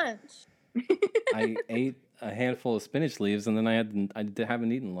 for lunch? I ate a handful of spinach leaves, and then I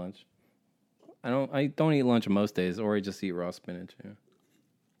haven't eaten lunch. I don't eat lunch most days, or I just eat raw spinach. Yeah.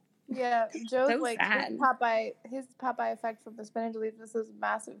 Yeah, Joe's So like sad. his Popeye effect from the spinach leaf is those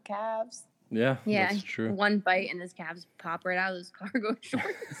massive calves. Yeah, Yeah, that's true. one bite and his calves pop right out of those cargo shorts.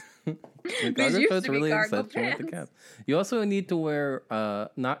 The These cargo used shorts to be really cargo accentuate the pants. calf. You also need to wear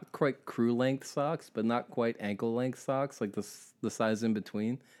not quite crew length socks, but not quite ankle length socks, like the size in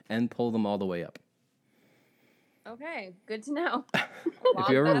between, and pull them all the way up. Okay, good to know. If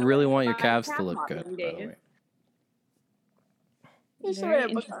you ever really want your calves to look good, by the way. You should Very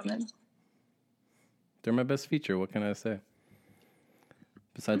write a book on interesting. it. They're my best feature. What can I say?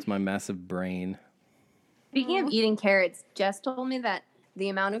 Besides my massive brain. Speaking of eating carrots, Jess told me that the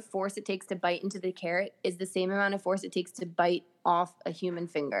amount of force it takes to bite into the carrot is the same amount of force it takes to bite off a human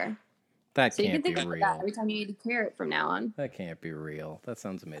finger. That So you can can't be think of real. that every time you eat a carrot from now on. That can't be real. That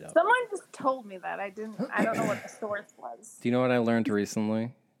sounds made up. Someone just told me that. I don't know what the source was. Do you know what I learned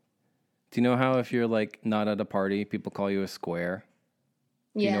recently? Do you know how if you're like not at a party, people call you a square?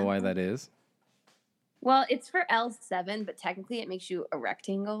 Do you know why that is? Well, it's for L7, but technically it makes you a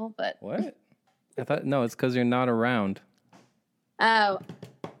rectangle. But What? I thought no, it's because you're not around. oh,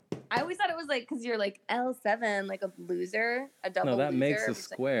 I always thought it was like because you're like L7, like a loser, a double. No, that loser. makes a It's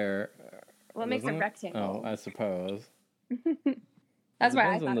like- square. Well, it makes a doesn't it? rectangle. Oh, I suppose. That's why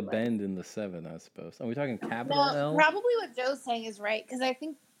I Depends on thought the it was. bend in the 7, I suppose. Are we talking capital No, L? probably what Joe's saying is right because I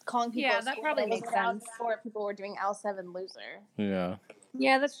think calling people Yeah, a that square probably was makes what L sense. before people were doing L7 loser. Yeah.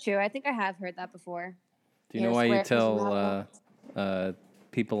 Yeah, that's true. I think I have heard that before. Do you know You're why you square 'cause you tell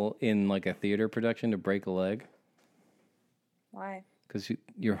people in like a theater production to break a leg? Why? Because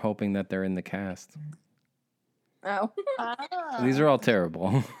you're hoping that they're in the cast. Oh. These are all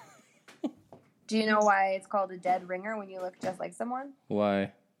terrible. Do you know why it's called a dead ringer when you look just like someone?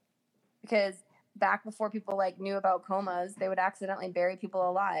 Why? Because back before people like knew about comas, they would accidentally bury people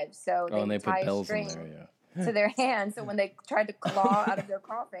alive. So Oh, and they would put tie a bells in string there, yeah. to their hand. So when they tried to claw out of their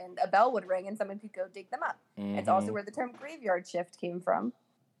coffin, a bell would ring and someone could go dig them up. It's also Mhm. where the term graveyard shift came from.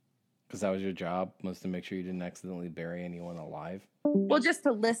 Because that was your job, was to make sure you didn't accidentally bury anyone alive. Well, just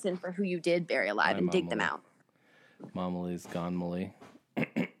to listen for who you did bury alive Bye, and dig them Mama out. Mama Lee's gone, Molly.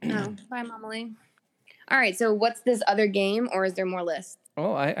 Oh, bye, Mama Lee. All right, so what's this other game, or is there more lists?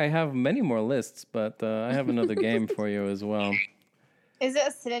 Oh, I have many more lists, but I have another game for you as well. Is it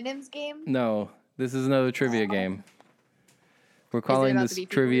a synonyms game? No, this is another trivia game. We're calling about this the Beefy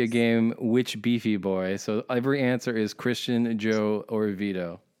trivia Boys? game Which Beefy Boy? So every answer is Christian, Joe, or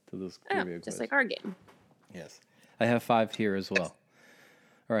Vito to this Oh, trivia just quiz. like our game. Yes. I have 5 here as well.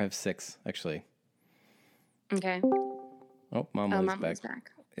 Or I have 6, actually. Okay. Oh, Mama Oh, Lee's Mama's back.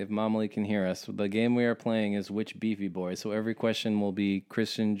 back. If Mama Lee can hear us, the game we are playing is Which Beefy Boy? So every question will be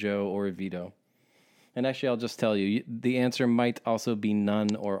Christian, Joe, or Vito. And actually, I'll just tell you, the answer might also be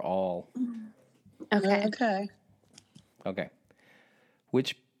none or all. Okay. Okay. Okay.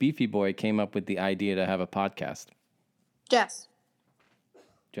 Which Beefy Boy came up with the idea to have a podcast? Jess.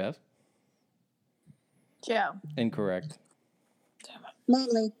 Jess? Joe. Incorrect.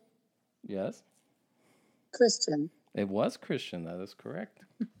 Molly. Yes? Christian. It was Christian. That is correct.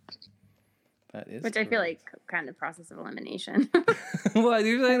 That is Which I feel like kind of process of elimination. What?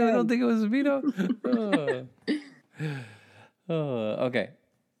 You're saying I don't think it was Vito? Okay.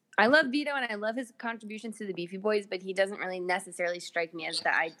 I love Vito and I love his contributions to the Beefy Boys, but he doesn't really necessarily strike me as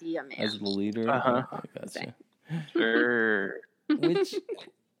the idea man. As the leader? Uh-huh. I gotcha. Sure.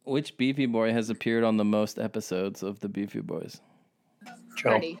 Which Beefy Boy has appeared on the most episodes of the Beefy Boys? Joe.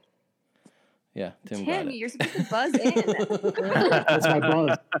 Freddie. Yeah, Tim got Tim, it. you're supposed to buzz in. That's my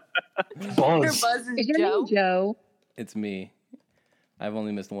buzz. Your Buzz. buzz is Is your Joe. name Joe? It's me. I've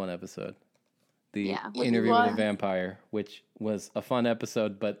only missed one episode. The Yeah. interview with What? a vampire, which was a fun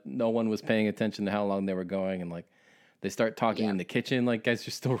episode, but no one was paying attention to how long they were going, and like they start talking in the kitchen, like guys,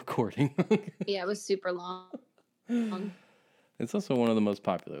 you're still recording. Yeah, it was super long. It's also one of the most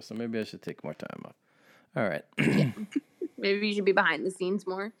popular, so maybe I should take more time off. All right. Maybe you should be behind the scenes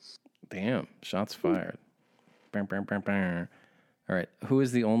more. Damn, shots fired. Bam, bam, bam, bam. All right, who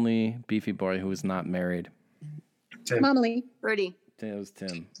is the only Beefy Boy who is not married? Tim. Molly. Birdie. It was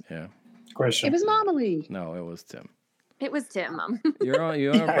Tim. Yeah. Christian. It was Molly. No, it was Tim. It was Tim, Mom. You're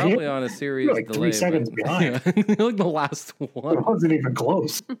Yeah, probably on a series you're like delay. 3 seconds behind. Yeah, you're like the last I one. wasn't even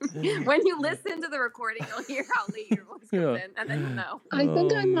close. When you listen to the recording, you'll hear how late your voice comes in, and then you'll know. I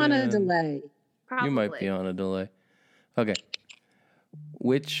think Oh, I'm on a man. delay. Probably. You might be on a delay. Okay.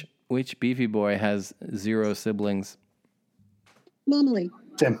 Which Beefy Boy has 0 siblings? Molly.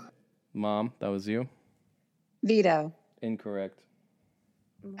 Tim. Mom, that was you? Vito. Incorrect.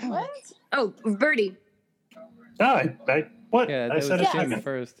 What? Oh, Birdie. No, what? Yeah, I that was said it's Tim Tim.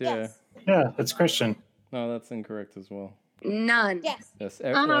 first. Yeah. Yes. Yeah, it's Christian. No, that's incorrect as well. None. Yes. Yes.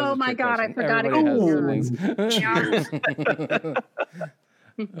 Oh, that was a my trick God, I question. forgot it Everybody was has siblings.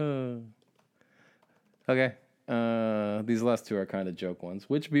 Okay. These last two are kind of joke ones.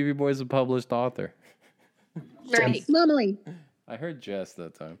 Which Beefy Boy is a published author? Birdie. Molly. I heard Jess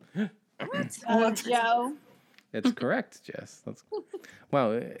that time. Joe. It's correct, Jess. That's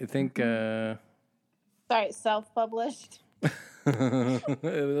wow. I think Sorry, self-published.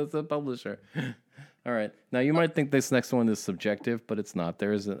 that's a publisher. All right. Now, you might think this next one is subjective, but it's not.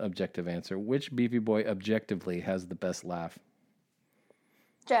 There is an objective answer. Which Beefy Boy objectively has the best laugh?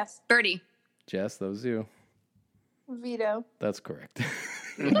 Jess. Birdie. Jess, that was you. Vito. That's correct.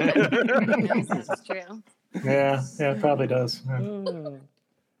 This is true. Yeah, it probably does.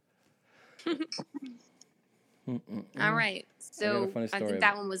 Yeah. All right. So funny I story think about-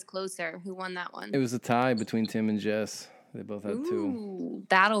 that one was closer. Who won that one? It was a tie between Tim and Jess. They both had 2. Ooh,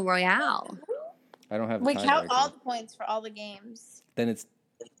 Battle Royale. I don't have a We count tiebreaker. all the points for all the games. Then it's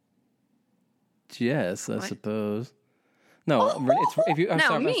Jess, I What? suppose. No, it's if you. I'm No,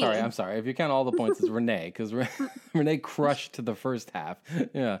 sorry. me. I'm sorry. If you count all the points, it's Renee because Renee crushed the first half.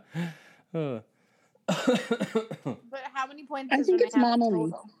 Yeah. But how many points I does think Renee it's have Mama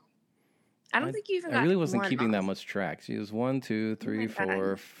total? I don't think you even I got really wasn't one, keeping that Mom. much track. She was 1, 2, 3, God.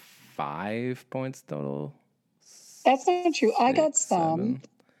 4, 5 points total. That's not true. I got 6, some.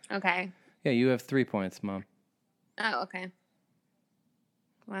 7. Okay. Yeah, you have 3 points, Mom. Oh, okay.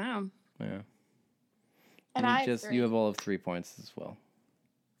 Wow. Yeah. And I have just 3. you have all of 3 points as well.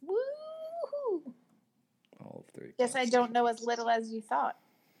 Woo! All of 3. Guess I don't know as little as you thought.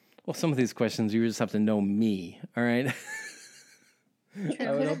 Well, some of these questions you just have to know me. All right. I would Could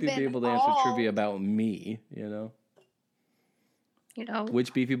hope have you'd be been able to answer all- trivia about me. You know, You know.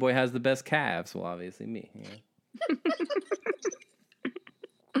 which Beefy Boy has the best calves? Well, obviously me. Yeah.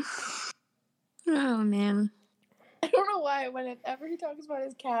 Oh man. I don't know why whenever he talks about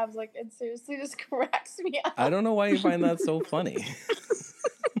his calves, like it seriously just cracks me up. I don't know why you find that so funny.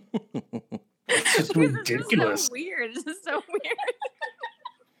 It's just ridiculous. So weird. This is so weird.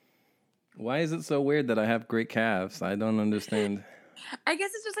 Why is it so weird that I have great calves? I don't understand. I guess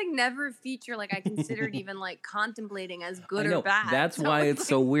it's just like never a feature like I considered even like contemplating as good I know. or bad. That's So why it's it's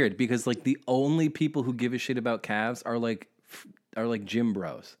so weird because like the only people who give a shit about calves are like gym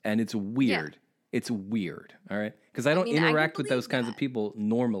bros, and it's weird. It's weird. All right, because I don't mean, I can interact with those believe kinds of that. people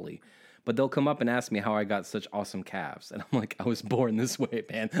normally, but they'll come up and ask me how I got such awesome calves, and I'm like, I was born this way,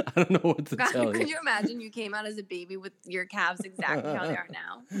 man. I don't know what to God, tell could you. you imagine you came out as a baby with your calves exactly how they are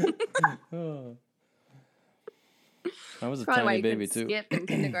now? Oh. I was a Probably why tiny you baby couldn't too. skip in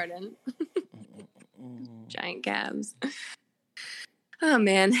kindergarten. Giant calves. Oh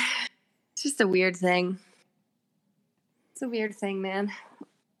man, it's just a weird thing. It's a weird thing, man.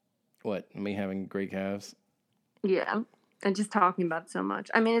 What, me having great calves? Yeah, and just talking about it so much.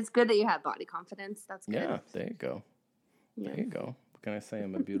 I mean, it's good that you have body confidence. That's good. Yeah, there you go. Yeah. There you go. What can I say?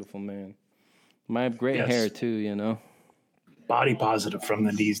 I'm a beautiful man. I have great Yes. hair too, you know. Body positive from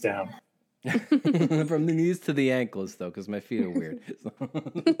the knees down. From the knees to the ankles, though, because my feet are weird.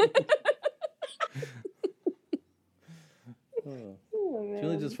 Oh. It's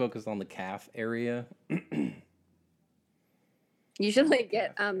really just focused on the calf area. You should like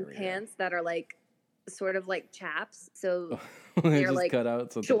get Area. pants that are like sort of like chaps, so They they're just like cut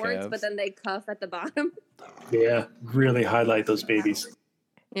out so the shorts, calves. but then they cuff at the bottom. Yeah, really highlight those babies.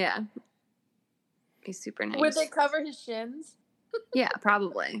 Yeah, he's super nice. Would they cover his shins? Yeah,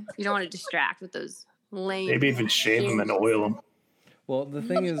 probably. You don't want to distract with those lame. Maybe even shave them and oil them. Well, the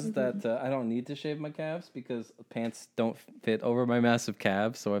thing is that I don't need to shave my calves because pants don't fit over my massive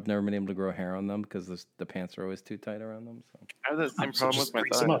calves, so I've never been able to grow hair on them because the pants are always too tight around them. So I have that same So problem just with my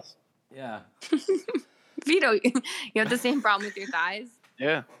grease 'em up. thighs. yeah, Vito, you have the same problem with your thighs.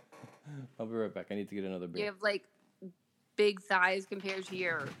 Yeah. I'll be right back. I need to get another beer. You have like big thighs compared to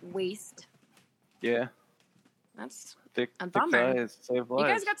your waist. Yeah. That's Thick, A thick bummer. thighs save you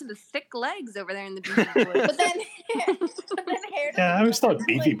lives. guys got some thick legs over there in the Beastie Boys. But then hair. Yeah, I always thought doesn't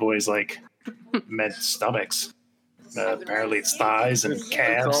beefy like- boys like meant stomachs. Apparently it's thighs and It's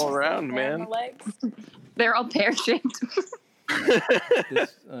calves. all around, hair on man. the legs. They're all pear shaped.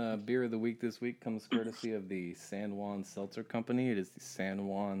 This beer of the week this week comes courtesy of the San Juan Seltzer Company. It is the San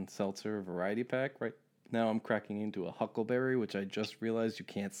Juan Seltzer Variety Pack. Right now I'm cracking into a Huckleberry, which I just realized you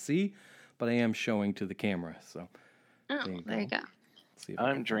can't see, but I am showing to the camera. So Oh, There you there you go. go. see if I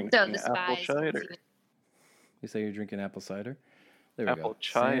I'm can- drinking So the apple spies. cider. You say you're drinking apple cider? There we Apple go.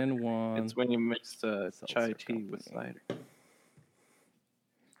 cider. San Juan It's when you mix chai Seltzer tea with Company. cider.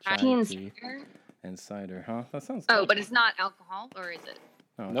 chai Teen tea cider? and cider, huh? That sounds Oh, good. but it's not alcohol, or is it?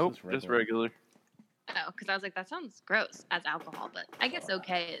 No, it's Nope, just regular. Oh, because I was like, that sounds gross as alcohol, but I guess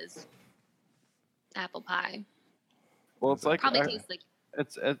okay is apple pie. Well, it's like Probably tastes like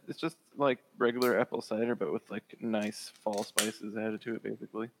it's just like regular apple cider, but with like nice fall spices added to it,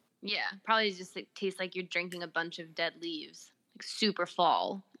 basically. yeah, probably just like, tastes like you're drinking a bunch of dead leaves, like super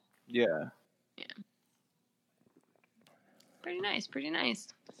fall. Yeah. Pretty nice, pretty nice.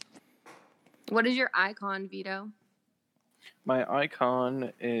 What is your icon, Vito? My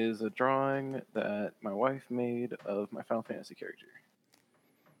icon is a drawing that my wife made of my Final Fantasy character.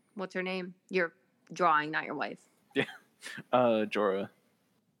 What's her name? Your drawing, not your wife. Yeah. Jorah.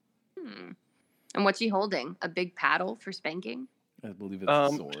 And what's she holding? A big paddle for spanking? I believe it's a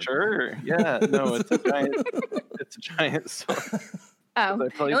sword. Sure. Yeah. No, it's a giant. It's a giant sword. Oh,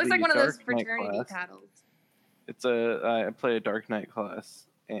 it looks like one of those Dark Knight fraternity class. paddles. It's I play a Dark Knight class,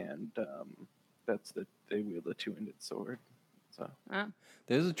 and they wield a two-handed sword. So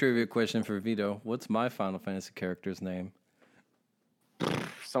There's a trivia question for Vito. What's my Final Fantasy character's name?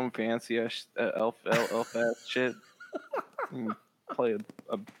 some fancy ass elf ass shit. Play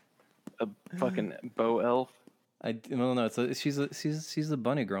a fucking bow elf. No. She's a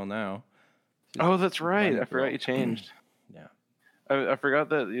bunny girl now. Oh, that's right. bunny I forgot girl. you changed. Yeah. I forgot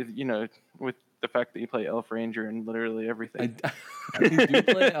that with the fact that you play Elf Ranger and literally everything. I do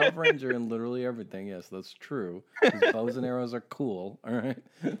play Elf Ranger in literally everything. Yes, that's true. 'Cause bows and arrows are cool. All right,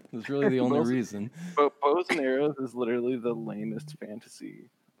 that's really the only reason. But bows and arrows is literally the lamest fantasy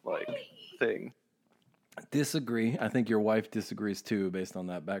thing. Disagree. I think your wife disagrees too, based on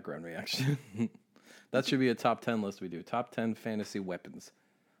that background reaction. That should be a top 10 list we do. Top 10 fantasy weapons.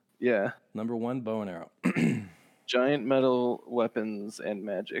 Yeah. Number 1, bow and arrow. Giant metal weapons and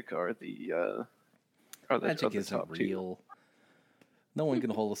magic are the Magic the isn't top two. real. No one can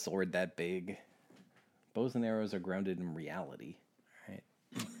hold a sword that big. Bows and arrows are grounded in reality. Right?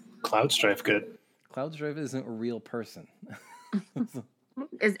 Cloud Strife good. Cloud Strife isn't a real person.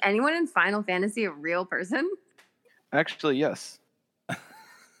 Is anyone in Final Fantasy a real person? Actually, yes.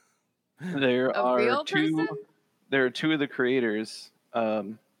 There A are real two. person? There are two of the creators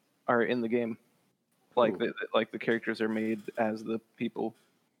are in the game. Like the characters are made as the people.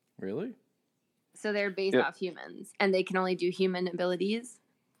 Really? So they're based Yep. off humans, and they can only do human abilities.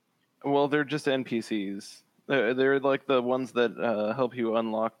 Well, they're just NPCs. They're like the ones that help you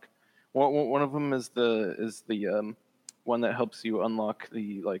unlock. One of them is the one that helps you unlock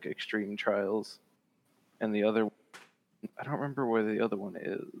the extreme trials, and the other, I don't remember where the other one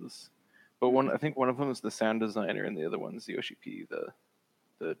is, but I think one of them is the sound designer, and the other one's Yoshi P, the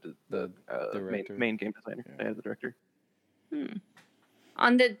director. main game designer, the director.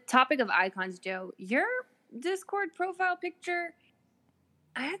 On the topic of icons, Joe, your Discord profile picture,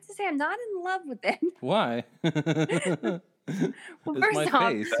 I have to say I'm not in love with it. Why? Well, It's first my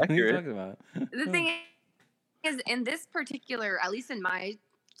off, face. What are you talking about? the thing is, in this particular, at least in my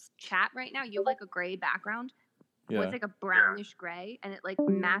chat right now, you have like a gray background. Well, Yeah. it's like a brownish gray, and it like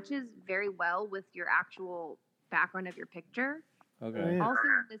matches very well with your actual background of your picture. Okay. Also,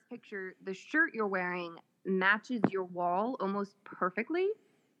 in this picture, the shirt you're wearing matches your wall almost perfectly.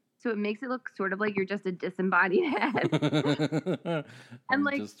 So it makes it look sort of like you're just a disembodied head. I'm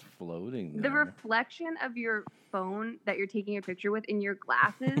like, just floating The there. reflection of your phone that you're taking a picture with in your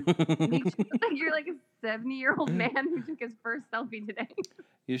glasses makes you look like you're like a 70-year-old man who took his first selfie today.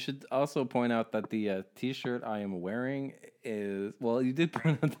 You should also point out that the T-shirt I am wearing is, well, you did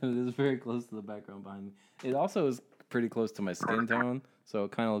point out that it is very close to the background behind me. It also is pretty close to my skin tone, so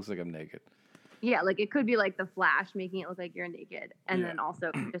it kind of looks like I'm naked. Yeah, like it could be like the Flash making it look like you're naked, and Yeah. then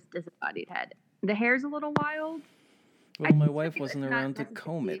also just disembodied head. The hair's a little wild. Well, my think wife it's wasn't not around to meant to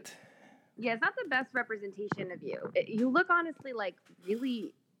comb be. it. Yeah, it's not the best representation of you. You look honestly like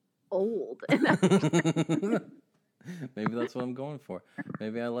really old. Maybe that's what I'm going for.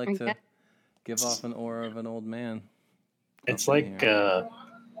 Maybe I like to give off an aura of an old man. It's up in like here.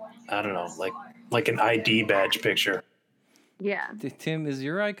 I don't know, like an ID badge picture. Yeah. Tim, is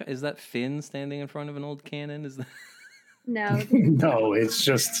your icon? Is that Finn standing in front of an old cannon? Is that? No. No, it's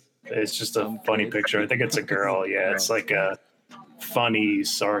just a funny picture. I think it's a girl. Yeah, it's like a funny,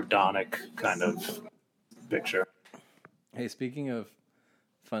 sardonic kind of picture. Hey, speaking of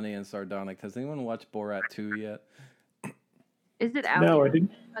funny and sardonic, has anyone watched Borat 2 yet? Is it out? No, I yet?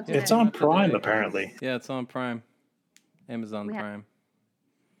 didn't. Not It's today. on Prime apparently. Yeah, it's on Prime. Amazon We have- Prime.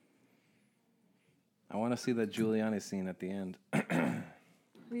 I want to see that Giuliani scene at the end.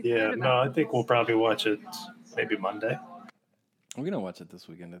 We've Yeah, heard no, about I think we'll probably watch it maybe Monday. We're going to watch it this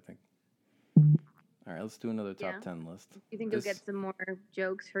weekend, I think. All right, let's do another top Yeah. 10 list. You think you'll This- get some more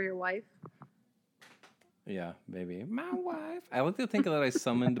jokes for your wife? Yeah, maybe. My wife. I like to think that I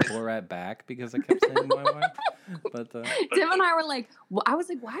summoned Borat back because I kept saying my wife. But Tim and I were like, I was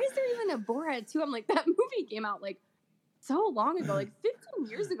like, why is there even a Borat 2? I'm like, that movie came out like so long ago, like 15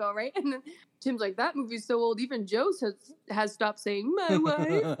 years ago, right? And then Tim's like, that movie's so old, even Joe has stopped saying my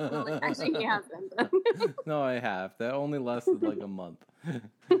wife. And I'm like, actually, he hasn't. no, I have. That only lasted like a month.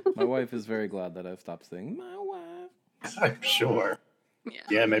 My wife is very glad that I've stopped saying my wife. I'm sure. Yeah.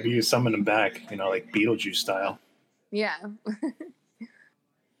 Yeah, maybe you summon him back, like Beetlejuice style. Yeah.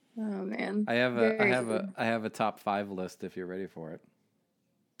 Oh man. I have a top 5 list if you're ready for it.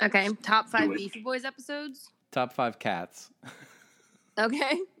 Okay, top 5 Do it. Beefy Boys episodes. Top 5 cats.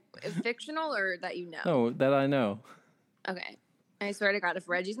 Okay, fictional or that you know? No, that I know. Okay, I swear to God, if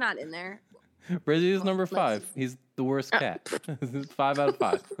Reggie's not in there, Reggie is number 5. He's the worst cat. 5 out of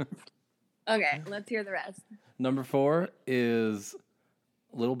 5. okay, let's hear the rest. Number 4 is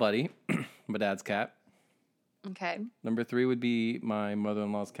Little Buddy, my dad's cat. Okay, Number 3 would be my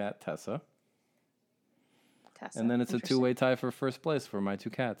mother-in-law's cat, Tessa. Tessa. And then it's a Interesting. two-way tie for first place for my 2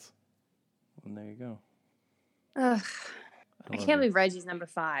 cats. And there you go. Ugh, I love can't you. believe Reggie's number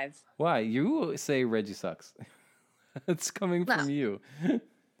 5. Why? You say Reggie sucks. It's coming No. from you.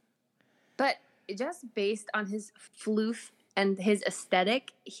 But just based on his floof and his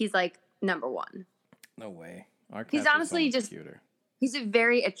aesthetic, he's like number 1. No way. Our He's cats are so honestly much just- cuter. He's a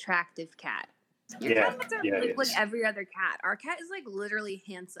very attractive cat. Your Yeah, cats are yeah, like, it like is. every other cat. Our cat is like literally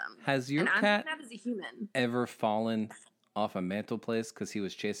handsome. Has your and I'm cat looking at as a human. ever fallen off a mantelpiece because he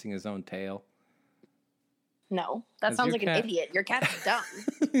was chasing his own tail? No, that Has sounds your like cat- an idiot. Your cat's dumb.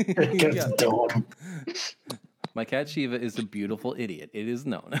 Gets Yeah. dumb. My cat Shiva is a beautiful idiot. It is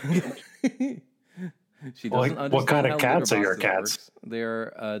known. She doesn't Like, understand what kind of how cats are litter your boxes cats? works.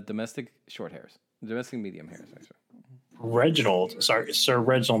 They're domestic short hairs. Domestic medium hairs, actually. Sir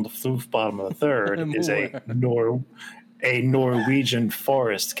Reginald Floofbottom III I'm is aware. a Norwegian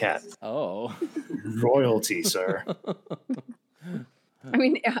forest cat. Oh. Royalty, sir. I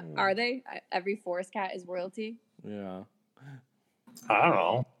mean, are they? Every forest cat is royalty. Yeah. I don't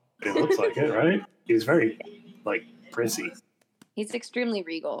know. It looks like it, right? He's very, like, prissy. He's extremely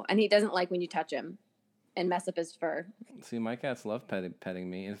regal, and he doesn't like when you touch him and mess up his fur. See, my cats love petting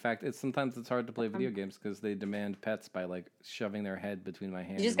me. In fact, sometimes it's hard to play video games because they demand pets by like shoving their head between my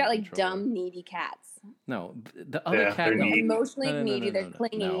hands. You just and got my like controller. dumb, needy cats. No, the other Yeah, cat. they're No. needy. Emotionally needy, they're No.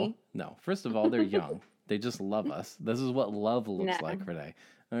 clingy. No. First of all, they're young. They just love us. This is what love looks No. like, Renee.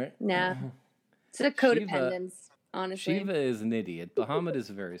 All right. Nah. It's a codependence, honestly. Shiva is an idiot. Bahamut is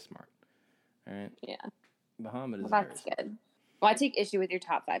very smart. All right. Yeah. Bahamut is Well, very that's smart. good. Well, I take issue with your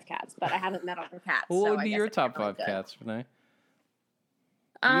top 5 cats, but I haven't met all your cats. Well, what so would I be guess your I top can't really 5 judge. cats, Renee?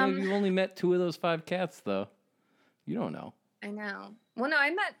 Um, You've only met 2 of those 5 cats, though. You don't know. I know. Well, no, I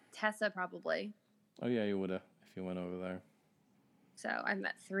met Tessa probably. Oh yeah, you would have if you went over there. So I've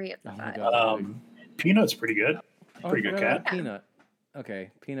met 3 of the Oh my 5. God. Peanut's pretty good. Oh, Pretty I good forgot about cat. Peanut. Okay,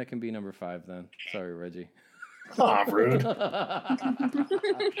 Peanut can be number 5 then. Sorry, Reggie. Aw, rude.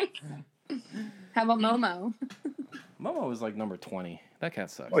 How about Momo? Momo was like number 20. That cat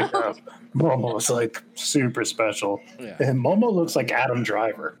sucks. Oh, yeah. Momo's like super special. Yeah. And Momo looks like Adam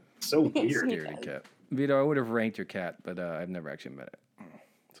Driver. So weird. Scaredy cat. Vito, I would have ranked your cat, but I've never actually met it.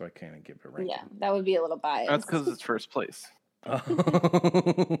 So I can't give it a rank. Yeah, that would be a little biased. That's because it's first place.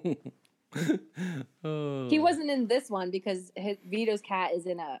 Oh. He wasn't in this one because Vito's cat is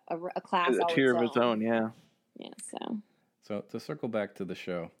in a class A all tier of its own, yeah. Yeah, so. So to circle back to the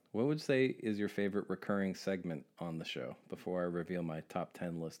show, what would you say is your favorite recurring segment on the show before I reveal my top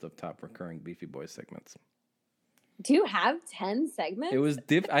 10 list of top recurring Beefy Boys segments? Do you have 10 segments? It was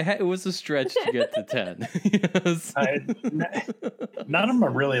it was a stretch to get to 10. Yes. None of them are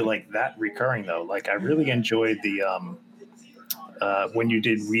really like that recurring though. Like I really enjoyed the when you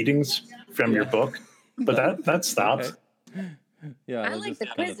did readings from your book, but that stopped. Okay. Yeah, I like the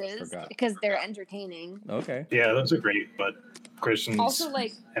quizzes because they're entertaining. Okay. Yeah, those are great, but Christian's Also,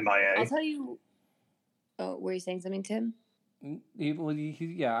 like, MIA. I'll tell you. Oh, were you saying something, Tim?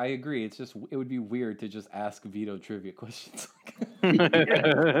 Yeah, I agree. It's just it would be weird to just ask Vito trivia questions.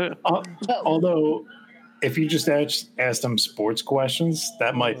 Although, if you just asked them sports questions,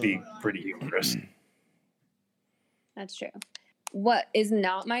 that might be pretty humorous. That's true. What is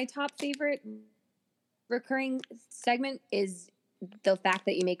not my top favorite recurring segment is the fact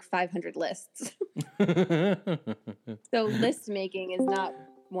that you make 500 lists. So list making is not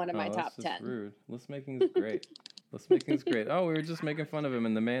one of my top that's just 10. Rude. List making is great. List making is great. Oh, we were just making fun of him,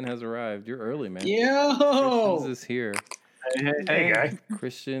 and the man has arrived. You're early, man. Yo! Christian is here. Hey, guy.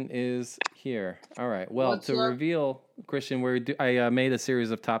 Christian is here. All right. Well, What's to up? reveal, Christian, I made a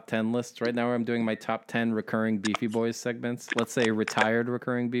series of top 10 lists. Right now, I'm doing my top 10 recurring Beefy Boys segments. Let's say retired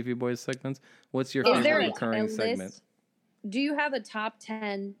recurring Beefy Boys segments. What's your Is favorite there recurring a segment? list? Do you have a top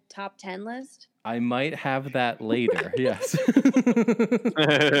 10 list? I might have that later. Yes.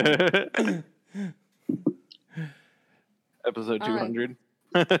 Episode 200.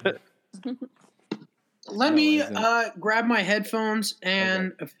 Let me grab my headphones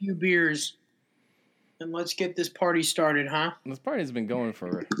and a few beers and let's get this party started, huh? This party's been going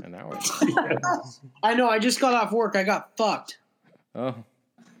for an hour. I know. I just got off work. I got fucked. Oh.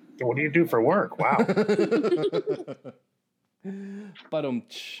 What do you do for work? Wow. But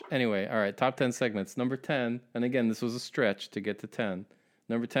anyway, all right. Top 10 segments. Number 10, and again, this was a stretch to get to 10.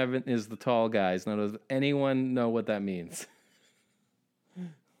 Number 10 is the tall guys. Now, does anyone know what that means?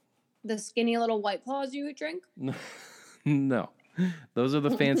 The skinny little White Claws you would drink? No. Those are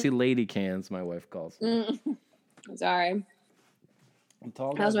the fancy lady cans, my wife calls them. Sorry. The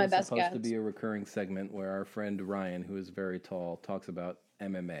tall That was guys my is best supposed to guess. be a recurring segment where our friend Ryan, who is very tall, talks about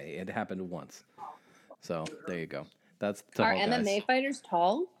MMA. It happened once. So, there you go. That's the tall Are guys. MMA fighters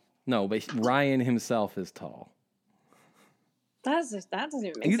tall? No, but Ryan himself is tall. That doesn't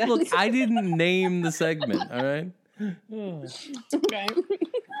even make sense. Look, I didn't name the segment, all right? Okay.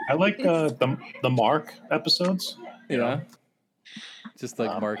 I like the Mark episodes. you Yeah. know? Just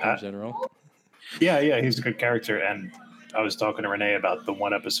like Mark in general. Yeah, he's a good character. And I was talking to Renee about the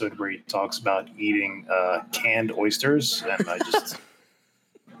one episode where he talks about eating canned oysters, and I just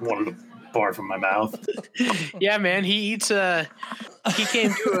wanted to barf from my mouth. Yeah, man, he eats he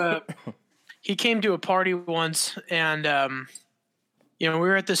came to a party once, and we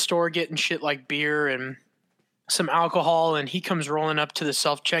were at the store getting shit like beer and some alcohol, and he comes rolling up to the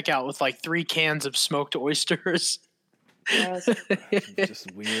self-checkout with like 3 cans of smoked oysters. It's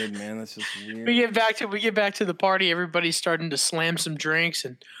just weird, man. That's just weird. We get back to the party. Everybody's starting to slam some drinks,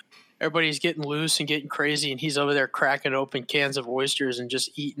 and everybody's getting loose and getting crazy. And he's over there cracking open cans of oysters and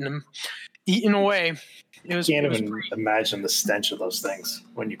just eating away. I can't even imagine the stench of those things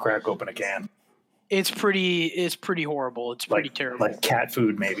when you crack open a can. It's pretty horrible. It's pretty terrible. Like cat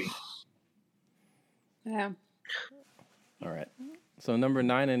food, maybe. Yeah. All right. So number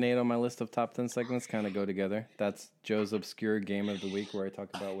 9 and 8 on my list of top 10 segments kind of go together. That's Joe's obscure game of the week, where I talk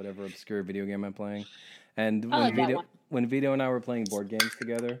about whatever obscure video game I'm playing. And when Vito and I were playing board games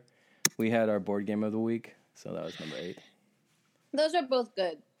together, we had our board game of the week. So that was number 8. Those are both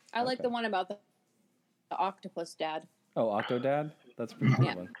good. I like the one about the octopus dad. Oh, Octodad? That's a pretty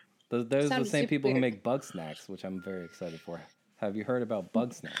good one. Those are the Sounded same super people who weird. make Bug Snacks, which I'm very excited for. Have you heard about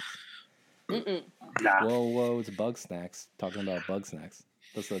Bug Snacks? Mm-mm. Nah. Whoa, it's Bug Snacks. Talking about Bug Snacks.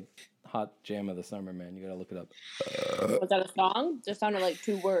 That's the hot jam of the summer, man. You gotta look it up. Was that a song? Just sounded like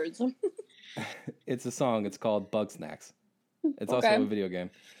 2 words. It's a song. It's called Bug Snacks. It's Okay. also a video game.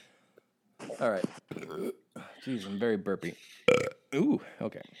 All right. Jeez, I'm very burpy. Ooh,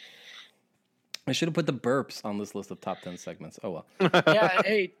 okay. I should have put the burps on this list of top 10 segments. Oh, well. Yeah,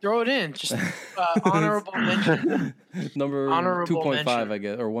 hey, throw it in. Just honorable mention. Number Honorable 2.5, mention. I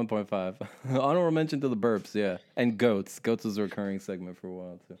guess, or 1.5. Honorable mention to the burps, yeah. And goats. Goats was a recurring segment for a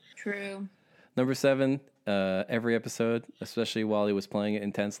while, too. True. Number 7, every episode, especially while he was playing it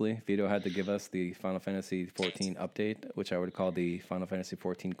intensely, Vito had to give us the Final Fantasy XIV update, which I would call the Final Fantasy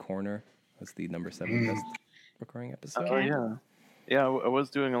XIV Corner. That's the number 7 best recurring episode. Oh, yeah. Yeah, I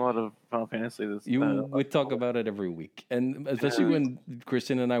was doing a lot of Final Fantasy this. We talk about it every week, and especially when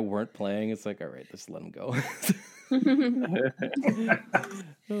Christian and I weren't playing, it's like, all right, just let him go.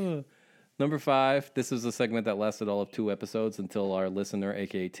 Number 5, this is a segment that lasted all of 2 episodes until our listener,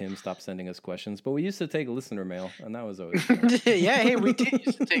 aka Tim, stopped sending us questions. But we used to take listener mail, and that was always fun. Yeah, hey, we did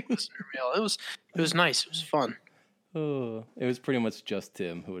used to take listener mail. It was nice. It was fun. It was pretty much just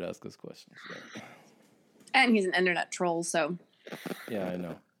Tim who would ask us questions. Yeah. And he's an internet troll, so. Yeah, I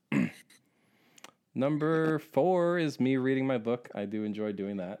know. Number 4 is me reading my book. I do enjoy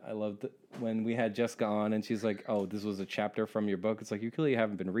doing that. I loved it when we had Jessica on and she's like, oh, this was a chapter from your book. It's like, you clearly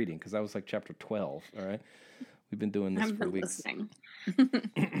haven't been reading because that was like chapter 12, all right? We've been doing this I haven't for been weeks.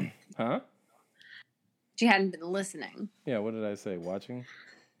 listening. Huh? She hadn't been listening. Yeah, what did I say? Watching?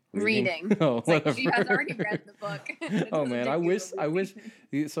 Reading. Oh, It's like whatever. she has already read the book. Oh man, I wish.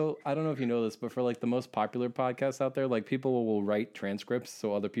 So I don't know if you know this, but for like the most popular podcasts out there, like people will write transcripts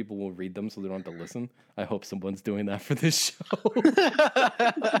so other people will read them, so they don't have to listen. I hope someone's doing that for this show.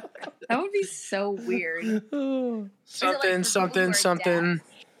 That would be so weird. Something.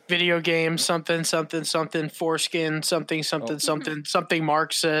 Video game, something, foreskin, something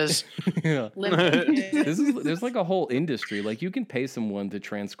Mark says. Yeah. There's like a whole industry. Like you can pay someone to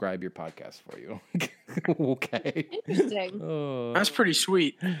transcribe your podcast for you. Okay. Interesting. Oh. That's pretty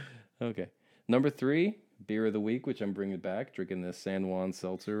sweet. Okay. Number 3, beer of the week, which I'm bringing back. Drinking this San Juan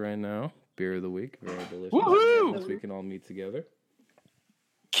seltzer right now. Beer of the week. Very delicious. Woohoo! As we can all meet together.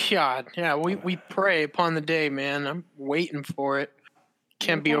 God, yeah, we pray upon the day, man. I'm waiting for it.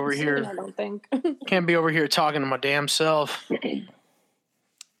 Can't be over here. I don't think. Can't be over here talking to my damn self.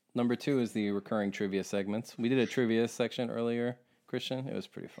 Number 2 is the recurring trivia segments. We did a trivia section earlier, Christian. It was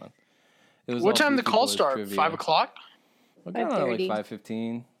pretty fun. It was What all time the Beefy call Boys start? trivia. 5 o'clock? I got on like 5:30.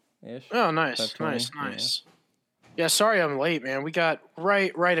 5:15 ish. Oh, nice, 5:20, nice. Yeah, sorry I'm late, man. We got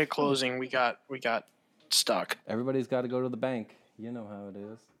right at closing. We got stuck. Everybody's got to go to the bank. You know how it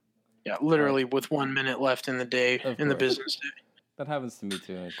is. Yeah, literally with 1 minute left in the day, Of in the course. business day. That happens to me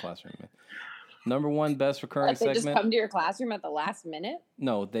too in a classroom. Man. Number one best recurring What, they just segment. come to your classroom at the last minute?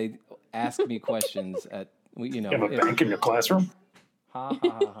 No, they ask me questions at you know. You have a if- bank in your classroom? Ha ha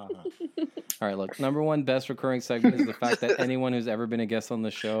ha ha. Ha. All right, look. Number one best recurring segment is the fact that anyone who's ever been a guest on the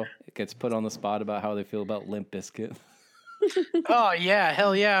show gets put on the spot about how they feel about Limp Bizkit. Oh yeah,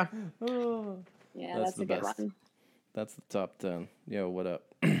 hell yeah. Yeah, That's that's the a good best. one. That's the top 10. Yo, what up?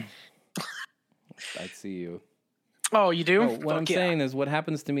 I see you. Oh, you do? No, what I'm Fuck yeah. saying is what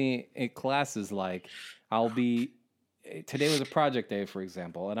happens to me in class is like, today was a project day, for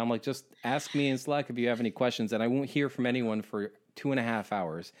example, and I'm like, just ask me in Slack if you have any questions, and I won't hear from anyone for 2.5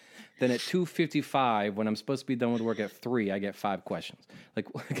 hours. Then at 2:55, when I'm supposed to be done with work at 3, I get 5 questions. Like,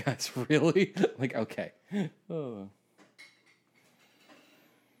 guys, really? Like, okay. Oh.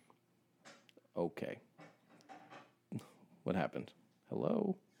 Okay. What happened?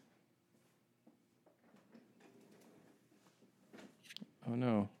 Hello? Oh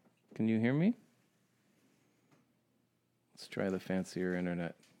no. Can you hear me? Let's try the fancier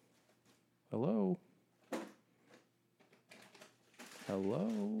internet. Hello?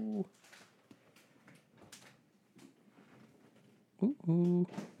 Hello? Ooh.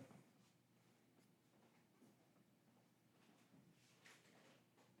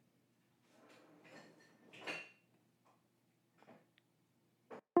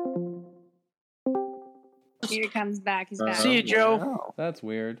 Here he comes back. He's back. See you, Joe. That's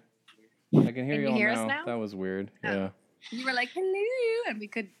weird. I can hear Can you you all hear us now. now? That was weird. Oh. Yeah. You were like, hello, and we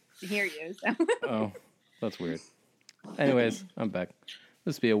could hear you. So. Oh, that's weird. Anyways, I'm back.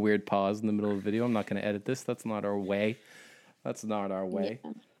 This will be a weird pause in the middle of the video. I'm not going to edit this. That's not our way. That's not our way.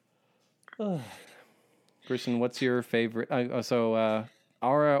 Christian, what's your favorite?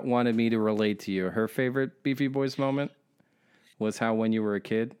 Aura wanted me to relate to you. Her favorite Beefy Boys moment was how when you were a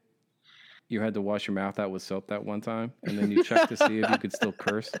kid, you had to wash your mouth out with soap that one time, and then you checked to see if you could still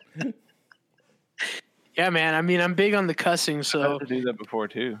curse. Yeah, man. I mean, I'm big on the cussing, I so had to do that before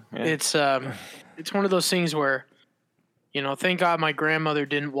too. Yeah. it's one of those things where, you know, thank God my grandmother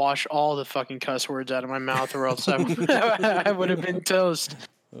didn't wash all the fucking cuss words out of my mouth, or else I would have been toast.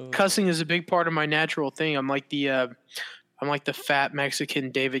 Cussing is a big part of my natural thing. I'm like the fat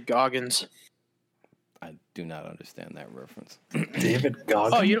Mexican David Goggins. I do not understand that reference. David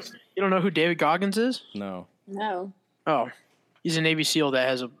Goggins? Oh, you don't know who David Goggins is? No. No. Oh, he's a Navy SEAL that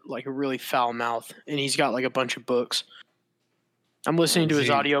has a really foul mouth, and he's got like a bunch of books. I'm listening to his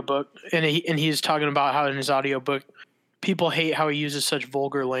audiobook, and he's talking about how in his audiobook people hate how he uses such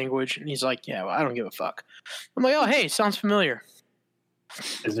vulgar language, and he's like, yeah, well, I don't give a fuck. I'm like, oh, hey, sounds familiar.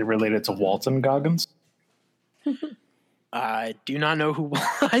 Is it related to Walton Goggins? I do not know who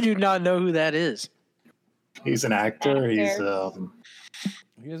that is. He's an actor. He's You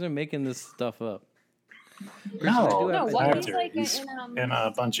guys are making this stuff up. no, No, he's what? an He's actor. like He's in in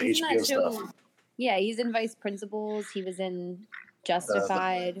a bunch of he's in HBO that show. stuff. Yeah, he's in Vice Principals. He was in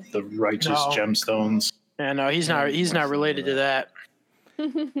Justified. The Righteous No. Gemstones. Yeah, no, he's not related to that.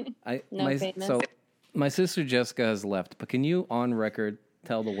 No famous. So my sister Jessica has left, but can you on record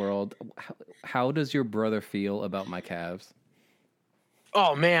tell the world how does your brother feel about my calves?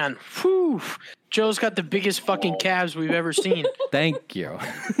 Oh man, whew. Joe's got the biggest fucking calves we've ever seen. Thank you.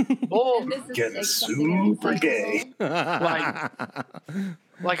 Oh, And this is Getting like something super gay.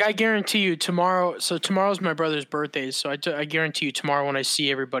 like I guarantee you tomorrow. So tomorrow's my brother's birthday. So I guarantee you tomorrow when I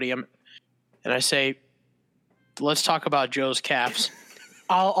see everybody, and I say, let's talk about Joe's calves.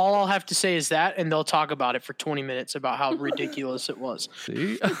 All I'll have to say is that, and they'll talk about it for 20 minutes about how ridiculous it was.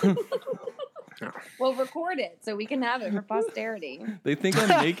 See? Well, record it so we can have it for posterity. They think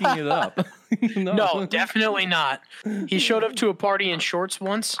I'm making it up. No, definitely not. He showed up to a party in shorts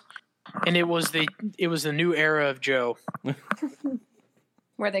once, and it was the new era of Joe.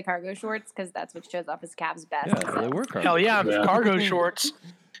 Were they cargo shorts? Because that's what shows off his calves best. Yeah, they were cargo. Hell yeah, Yeah. cargo shorts.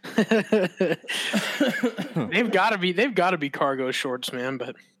 They've got to be cargo shorts, man.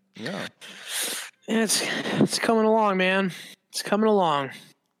 But Yeah. it's coming along, man. It's coming along.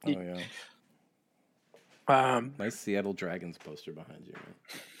 Oh yeah. Nice Seattle Dragons poster behind you.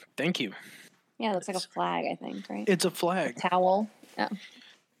 Man. Thank you. Yeah, it looks like a flag, I think, right? It's a flag. Towel. Yeah.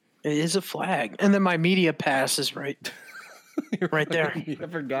 It is a flag, and then my media pass is right there. I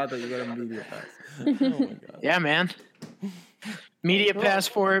forgot that you got a media pass. Oh my god. Yeah, man. Media pass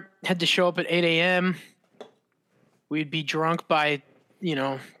for it. Had to show up at 8 a.m. We'd be drunk by,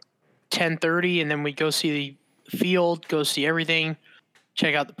 10:30, and then we go see the field, go see everything,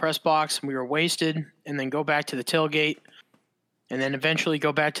 check out the press box, and we were wasted, and then go back to the tailgate, and then eventually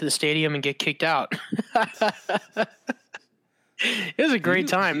go back to the stadium and get kicked out. It was a great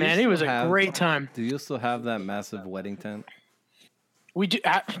time, man. It was a great time. Do you still have that massive wedding tent? We do.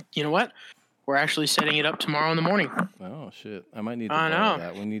 You know what? We're actually setting it up tomorrow in the morning. Oh shit! I might need to borrow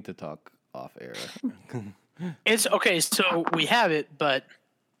that. We need to talk off air. It's okay. So we have it, but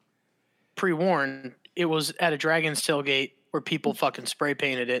pre-warned, it was at a Dragon's tailgate where people fucking spray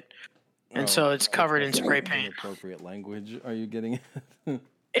painted it, and so it's covered in spray paint. Inappropriate language? Are you getting it?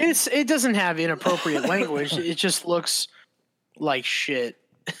 It doesn't have inappropriate language. It just looks like shit.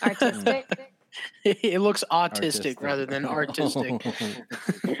 Artistic. It looks autistic rather than artistic.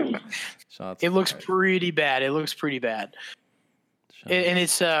 Shots it looks fired. pretty bad. It looks pretty bad. And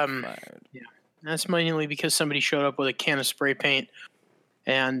it's yeah, that's mainly because somebody showed up with a can of spray paint,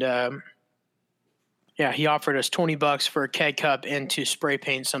 and yeah, he offered us $20 for a keg cup and to spray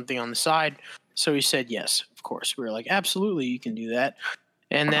paint something on the side. So we said yes, of course. We were like, absolutely, you can do that.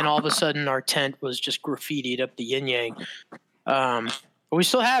 And then all of a sudden, our tent was just graffitied up the yin yang. But we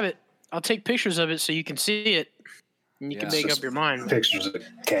still have it. I'll take pictures of it so you can see it, and you can make up your mind. Pictures of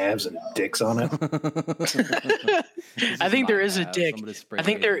calves and dicks on it. I think there is a dick. I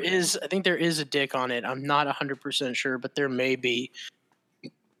think there is a dick on it. I'm not 100% sure, but there may be.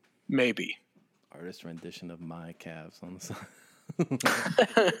 Maybe. Artist rendition of my calves on the side.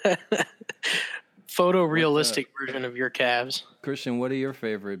 Photorealistic version of your calves. Christian, what are your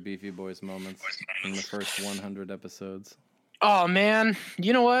favorite Beefy Boys moments in the first 100 episodes? Oh man,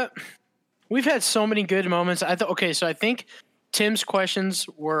 you know what? We've had so many good moments. I think Tim's questions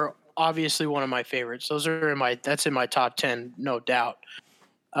were obviously one of my favorites. That's in my top 10, no doubt.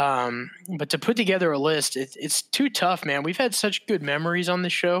 But to put together a list, it's too tough, man. We've had such good memories on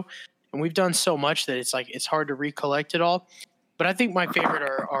this show, and we've done so much that it's hard to recollect it all. But I think my favorite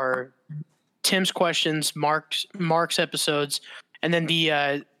are Tim's questions, Mark's episodes, and then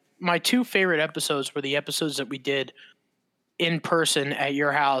my two favorite episodes were the episodes that we did in person at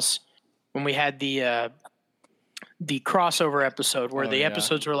your house when we had the crossover episode where the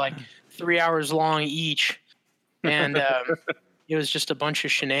episodes were like 3 hours long each, and it was just a bunch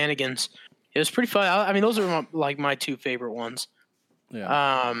of shenanigans. It was pretty fun. I mean, those are my two favorite ones.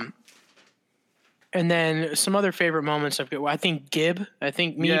 Yeah. And then some other favorite moments. I think Gib. I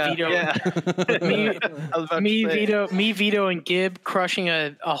think Vito. Yeah. Vito, and Gib crushing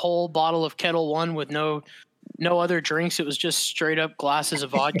a whole bottle of Kettle One with no other drinks. It was just straight up glasses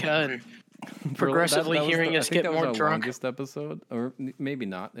of vodka and progressively hearing us get more drunk. Longest episode, or maybe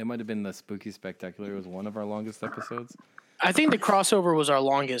not. It might have been the Spooky Spectacular. It was one of our longest episodes. I think the crossover was our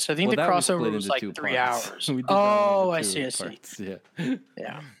longest. I think the crossover was like 3 hours. I see. Yeah.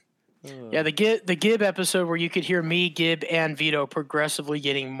 Yeah. Yeah, the Gib episode where you could hear me, Gib, and Vito progressively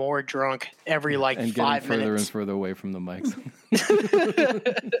getting more drunk every and 5 minutes. And getting further and further away from the mics.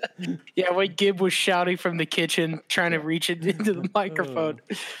 Yeah, when Gib was shouting from the kitchen, trying to reach it into the microphone.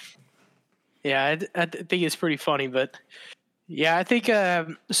 Yeah, I think it's pretty funny, but yeah, I think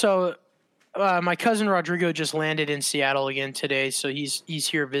my cousin Rodrigo just landed in Seattle again today, so he's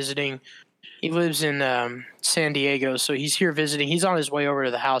here visiting. He lives in San Diego, so he's here visiting. He's on his way over to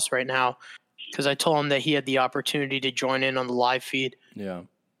the house right now because I told him that he had the opportunity to join in on the live feed. Yeah.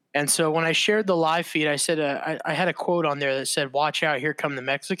 And so when I shared the live feed, I said I had a quote on there that said, "Watch out, here come the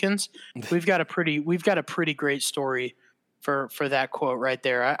Mexicans." We've got a pretty great story for that quote right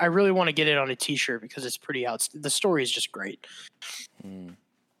there. I really want to get it on a T-shirt because it's pretty the story is just great.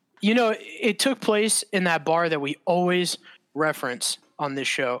 You know, it took place in that bar that we always reference on this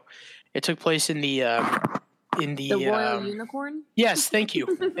show. It took place in the Royal Unicorn. Yes, thank you.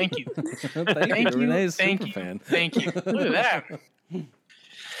 Thank you. Thank you. Renee's super fan. Thank you. Look at that.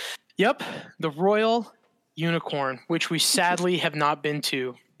 Yep, the Royal Unicorn, which we sadly have not been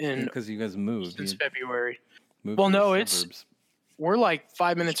to because you guys moved since February. Well, no, we're like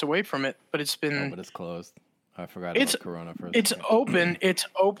 5 minutes away from it, but it's been. But it's closed. I forgot about Corona for a second. It's open. It's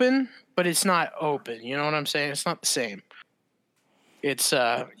open, but it's not open. You know what I'm saying? It's not the same. It's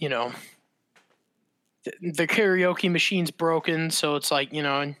you know, the karaoke machine's broken, so it's like, you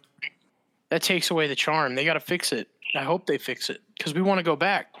know, that takes away the charm. They got to fix it. I hope they fix it because we want to go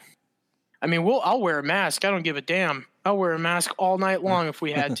back. I mean, I'll wear a mask. I don't give a damn. I'll wear a mask all night long if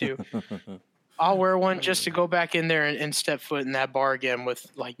we had to. I'll wear one just to go back in there and step foot in that bar again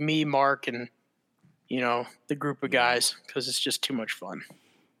with like me, Mark, and you know, the group of guys because it's just too much fun.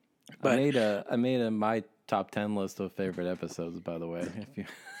 But I made my top 10 list of favorite episodes, by the way. If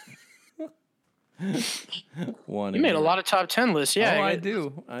you One. You made a again. lot of top 10 lists. Yeah, Oh,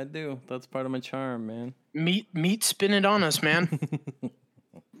 I do. That's part of my charm, man. Meat spin it on us, man.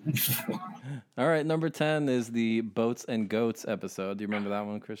 All right, number 10 is the Boats and Goats episode. Do you remember that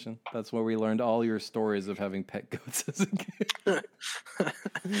one, Christian? That's where we learned all your stories of having pet goats as a kid.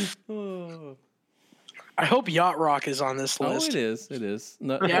 Oh. I hope Yacht Rock is on this list. It is. It is.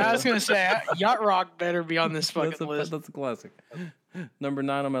 No, Yeah, I was gonna say Yacht Rock better be on this fucking list. That's a classic. Number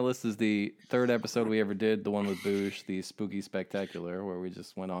 9 on my list is the third episode we ever did, the one with Boosh, the Spooky Spectacular, where we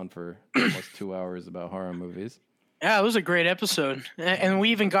just went on for almost 2 hours about horror movies. Yeah, it was a great episode, and we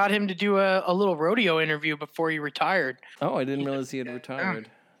even got him to do a little rodeo interview before he retired. Oh, I didn't realize he had retired.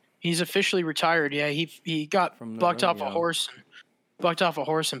 He's officially retired. Yeah, he got From the bucked off a rodeo. horse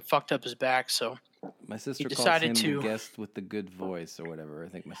and fucked up his back. So My sister calls decided him to- the guest with the good voice or whatever. I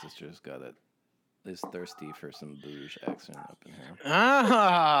think my sister's got it. Is thirsty for some Boosh accent up in here.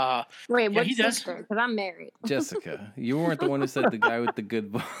 Wait, Yeah, what's he does. sister? Because I'm married. Jessica, you weren't the one who said the guy with the good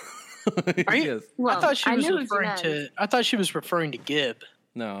voice. Are you? Yes. Well, I thought she I was knew who she referring meant. to. I thought she was referring to Gib.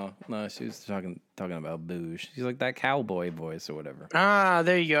 No, she was talking about Boosh. She's like that cowboy voice or whatever. Ah,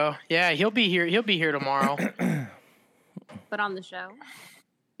 there you go. Yeah, he'll be here. He'll be here tomorrow. But on the show.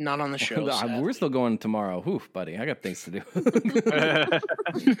 Not on the show. We're still going tomorrow. Oof, buddy, I got things to do.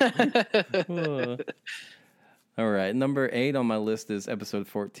 All right, number 8 on my list is episode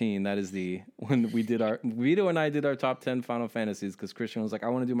 14. That is when we did Vito and I did our top 10 Final Fantasies because Christian was like, I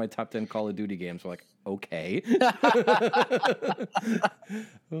want to do my top 10 Call of Duty games. We're like, okay.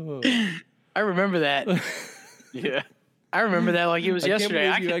 I remember that. Yeah. I remember that like it was yesterday.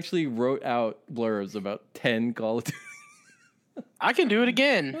 I can't believe you actually wrote out blurbs about 10 Call of Duty. I can do it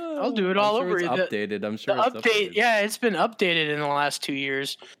again. I'll do it all I'm sure over. it's The- updated. I'm sure The it's update, updated. yeah, it's been updated in the last 2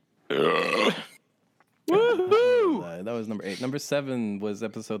 years. Woohoo! That was number 8. Number 7 was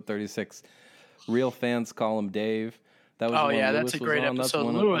episode 36. Real fans call him Dave. That was Oh, the one yeah, Lewis that's a was great on. That's episode.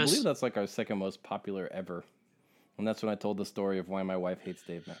 one I Lewis. believe that's like our second most popular ever. And that's when I told the story of why my wife hates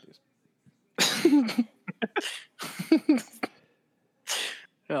Dave Matthews.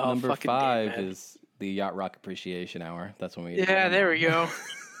 Oh, Number fucking 5 damn it. is the Yacht Rock Appreciation Hour. That's when we Yeah, there we go.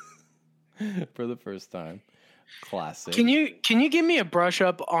 for the first time. Classic. Can you give me a brush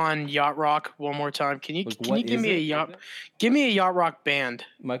up on Yacht Rock one more time? Can you what give is me it? give me a Yacht Rock band?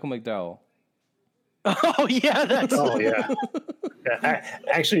 Michael McDowell. Oh yeah, that's Oh yeah.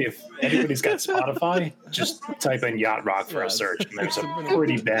 Actually, if anybody's got Spotify, just type in Yacht Rock for a search, and there's a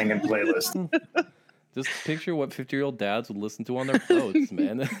pretty banging playlist. Just picture what 50-year-old dads would listen to on their boats,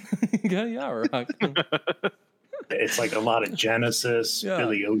 man. You got Yacht Rock. It's like a lot of Genesis, Yeah.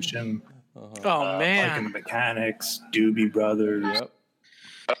 Billy Ocean, Oh Mike and man. the Mechanics, Doobie Brothers. Yep.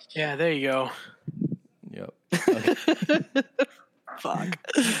 Yeah, there you go. Yep. Fuck.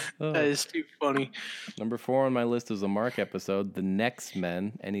 Oh. That is too funny. Number 4 on my list is a Mark episode, The Next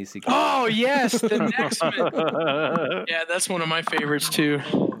Men, NECK. Oh yes, the next one. Yeah, that's one of my favorites too.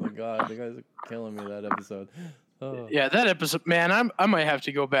 Oh my god, the guys are killing me that episode. Oh. Yeah, that episode, man. I might have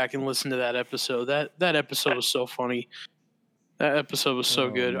to go back and listen to that episode. That episode was so funny. That episode was so Oh,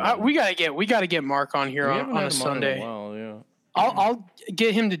 good. man. We gotta get Mark on here We on haven't a had him on in Sunday. while, yeah. I'll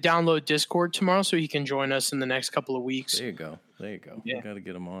get him to download Discord tomorrow so he can join us in the next couple of weeks. There you go. Yeah. We got to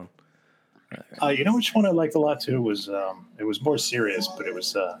get him on. You know which one I liked a lot too was it was more serious, but it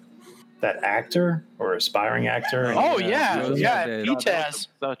was that actor or aspiring actor. Oh Yeah, yeah, Joe's yeah. dead. Pitaz.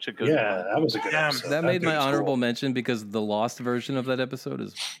 Such a good Yeah, one. that was a good Yeah. episode. That made dude my was honorable cool. mention because the lost version of that episode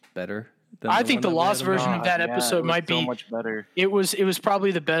is better. Than I think the one that we lost had him version on. of that Yeah, episode it was might so be. much better. It was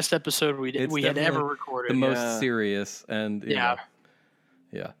probably the best episode It's we had ever definitely recorded. the most Yeah. serious and you Yeah.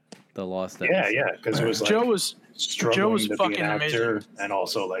 know, yeah, the lost Yeah, episode. yeah, because it was like Joe was struggling was to be fucking an actor and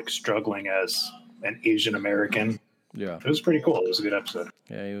also like struggling as an Asian American. Yeah, It was pretty cool. It was a good episode.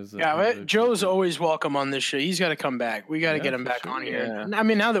 yeah, he was. Yeah, he was a- Joe's always welcome on this show. He's got to come back. We got to Yeah, get him for back sure, on here. yeah. I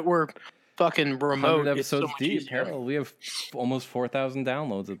mean, now that we're fucking 100 remote, it's so episodes much deep. easier. Hell, we have almost 4,000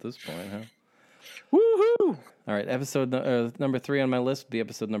 downloads at this point, huh? Woohoo! All right, episode number 3 on my list would be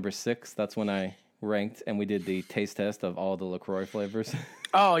episode number 6. That's when I ranked and we did the taste test of all the LaCroix flavors.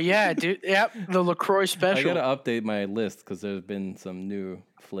 Oh yeah, dude. Yep, the LaCroix I special. gotta update my list because there's been some new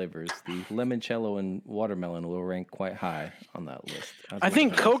flavors. The limoncello and watermelon will rank quite high on that list. I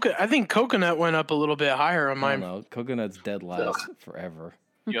think coconut went up a little bit higher on I don't mine. know. Coconut's dead last forever.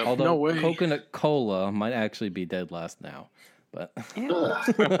 Yep. Although No way. coconut cola might actually be dead last now. But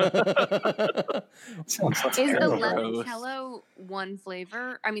Sounds Is the terrible. limoncello one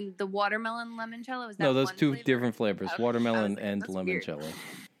flavor? I mean, the watermelon limoncello is that no, those one two flavor? different flavors, Okay. watermelon Okay, and that's weird. limoncello.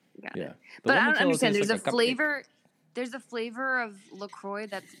 Got Yeah. it. The But I don't limoncello understand. tastes There's like a cupcake. flavor. There's a flavor of LaCroix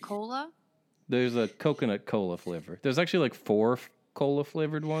that's cola. There's a coconut cola flavor. There's actually like 4 cola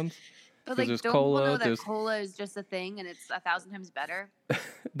flavored ones. But 'Cause like, there's don't people cola, know that there's- cola is just a thing and it's 1,000 times better?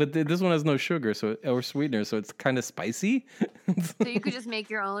 But this one has no sugar, or sweetener, so it's kind of spicy. So you could just make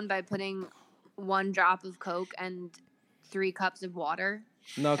your own by putting 1 drop of Coke and 3 cups of water.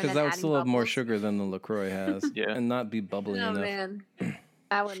 No, and because then that would adding still have more bubbles? sugar than the LaCroix has, and not be bubbly Oh enough. man,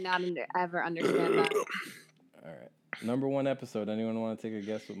 I would not ever understand that. All right, number 1 episode. Anyone want to take a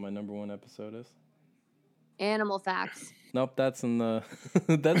guess what my number 1 episode is? Animal facts. Nope, that's in the.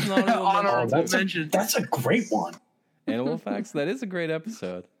 That's not Honorable mention. That's a great one. Animal Facts. That is a great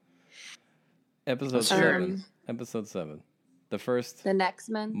episode. Episode 7. Episode 7. The first The next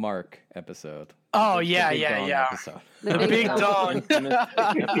man. Mark episode. Oh The yeah, Big yeah, Dong yeah. episode. The The big dong.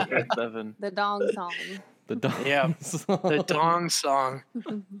 Episode 7. The dong song. The Dong. Yeah, song. the dong song.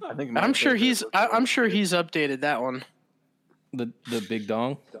 I think I'm sure he's updated that one. The Big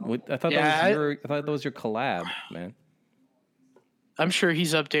Dong. I thought Yeah, I thought that was your collab, man. I'm sure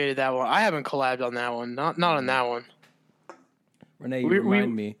he's updated that one. I haven't collabed on that one. Not on that one. Renee, you We-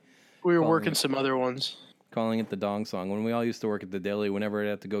 remind me. We were Calling working it- some other ones. Calling it the Dong song. When we all used to work at the deli, whenever I'd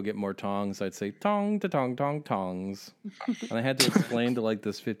have to go get more tongs, I'd say tong to tong tong tongs, and I had to explain to like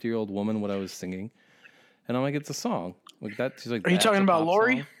this 50-year-old woman what I was singing, and I'm like, it's a song. Like that. She's like, Are you "That's talking a about pop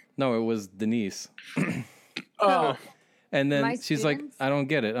Lori?" song?" No, it was Denise. Oh, And then My she's like, students- I don't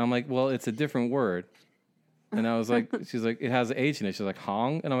get it. I'm like, well, it's a different word. And I was like, she's like, it has an H in it. She's like,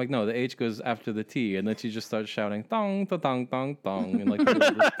 hong. And I'm like, no, the H goes after the T. And then she just starts shouting, thong, ta tong, tong, tong. And like,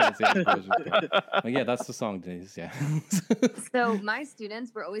 like, yeah, that's the song, Denise. Yeah. So my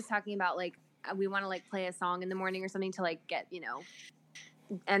students were always talking about like we want to like play a song in the morning or something to like get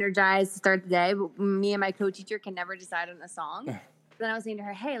energized to start the day. But me and my co-teacher can never decide on a song. Then I was saying to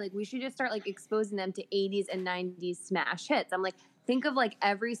her, hey, like we should just start like exposing them to 80s and 90s smash hits. I'm like, think of like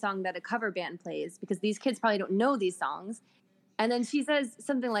every song that a cover band plays because these kids probably don't know these songs. And then she says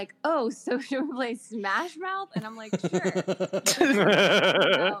something like, oh, so should we play Smash Mouth? And I'm like, sure.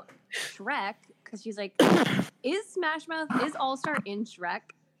 About Shrek, because she's like, is Smash Mouth, is All-Star in Shrek?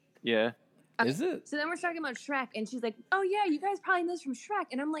 Yeah. Is it? So then we're talking about Shrek, and she's like, oh yeah, you guys probably know this from Shrek.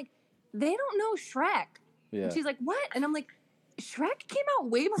 And I'm like, they don't know Shrek. Yeah. And she's like, what? And I'm like, Shrek came out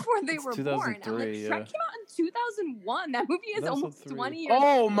way before they were born. I'm like, 2003, Shrek yeah. came out in 2001. That movie is almost 2003. 20 years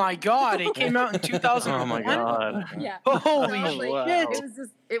oh my God! It came out in 2001. Oh my god. Yeah. Holy So I was like, shit!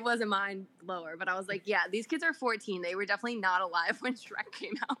 it was a mind blower, but I was like, yeah, these kids are 14. They were definitely not alive when Shrek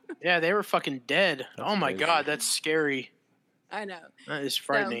came out. Yeah, they were fucking dead. That's Oh my crazy. God, that's scary. I know. That is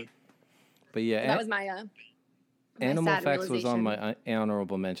frightening. But yeah, That was my Animal sad Facts was on realization. my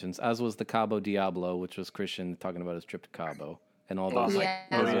honorable mentions, as was the Cabo Diablo, which was Christian talking about his trip to Cabo and all Oh those my Yeah.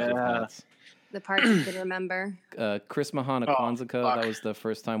 those other Yeah. thoughts. the parts you could remember. Chris Mahana Oh, Kwanzaa, fuck. that was the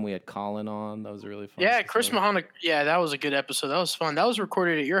first time we had Colin on. That was a really fun. Yeah, Chris episode. Mahana. Yeah, that was a good episode. That was fun. That was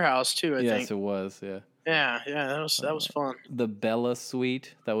recorded at your house too, I Yes, think. it was. Yeah. Yeah, that was fun. The Bella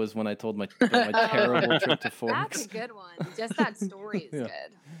Suite. That was when I told my terrible trip to That's Forks. a good one. Just that story is Yeah.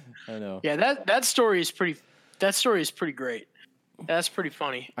 good. I know. Yeah, that story is pretty. That story is pretty great. That's pretty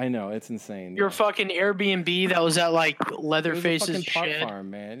funny. I know. It's insane. Your yeah. fucking Airbnb that was at like It was a Leatherface's fucking pot shed. farm,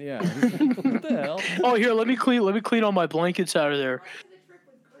 man. Yeah. What the hell? Oh, here, let me clean all my blankets out of there.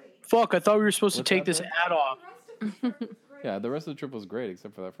 Fuck, I thought we were supposed What's to take that, this babe? ad off. Yeah, the rest of the trip was great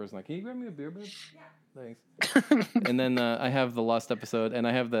except for that first night. Can you grab me a beer, babe? Yeah. Thanks. And then I have the lost episode, and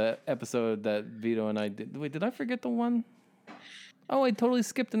I have the episode that Vito and I did. Wait, did I forget the one? Oh, I totally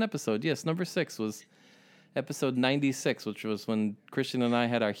skipped an episode. Yes, number 6 was episode 96, which was when Christian and I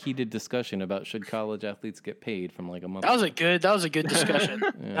had our heated discussion about should college athletes get paid from like a month. That was a good discussion.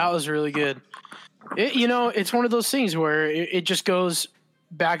 Yeah. That was really good. It's one of those things where it just goes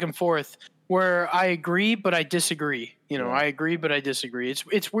back and forth. Where I agree, but I disagree. I agree, but I disagree.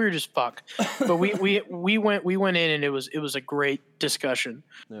 It's weird as fuck. But we went in and it was a great discussion.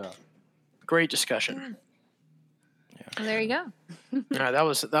 Yeah. Great discussion. Well, there you go. Yeah, that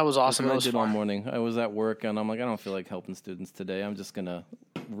was That's awesome. what That I was did all fun. morning. I was at work, and I'm like, I don't feel like helping students today. I'm just gonna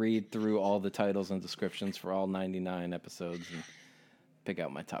read through all the titles and descriptions for all 99 episodes and pick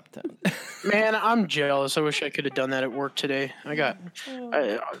out my top 10. Man, I'm jealous. I wish I could have done that at work today. I got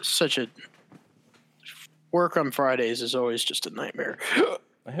such a work on Fridays is always just a nightmare.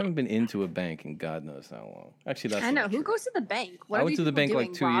 I haven't been into a bank in God knows how long. Actually, that's I know. not Who true. goes to the bank? What I are went these to the people bank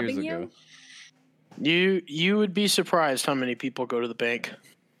like doing? 2 years Robbing ago. You would be surprised how many people go to the bank.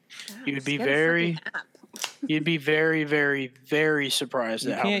 You'd be Get a very, freaking app. you'd be very, very, very surprised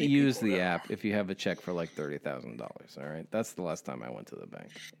You at how can't many use people the go. app if you have a check for like $30,000. All right, that's the last time I went to the bank.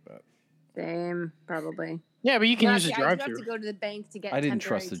 But Same, probably. Yeah, but you can No, use a actually, I do have drive-through. to go to the bank to get. I didn't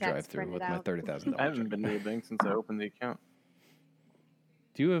trust the temporary checks drive-through printed with my out. $30,000. I haven't been to the bank since I opened the account.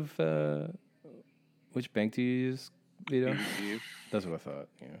 Do you have which bank do you use, Vito? BBVA. That's what I thought.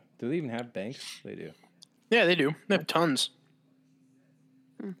 Yeah. Do they even have banks? They do. Yeah, they do. They have tons.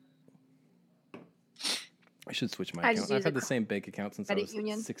 I should switch my I just account. I've use had a the same bank account since I credit was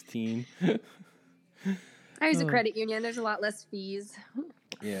union. 16. I use a credit union. There's a lot less fees.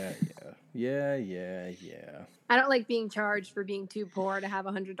 Yeah. I don't like being charged for being too poor to have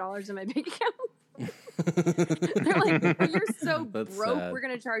 $100 in my bank account. They're like, well, you're so That's broke. sad. We're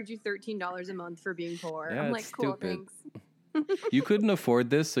gonna charge you $13 a month for being poor. Yeah, I'm like, it's cool, stupid. thanks. You couldn't afford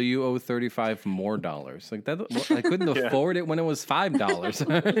this, so you owe $35 more. Like that, I couldn't afford it when it was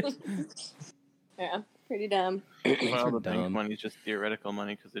 $5. Yeah, pretty dumb. Well, the dumb. bank money is just theoretical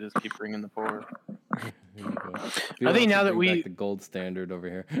money because they just keep bringing the poor. I think now that the gold standard over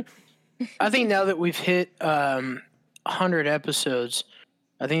here. I think now that we've hit 100 episodes,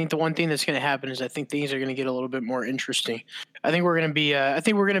 I think the one thing that's going to happen is I think things are going to get a little bit more interesting. I think we're going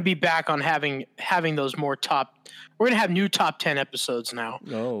to be back on having those more top. We're going to have new top 10 episodes now.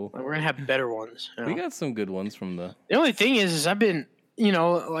 Oh, we're going to have better ones. You know? We got some good ones from the. The only thing is I've been,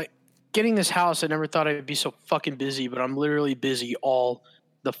 like getting this house. I never thought I'd be so fucking busy, but I'm literally busy all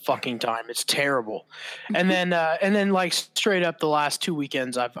the fucking time. It's terrible. And then like straight up the last 2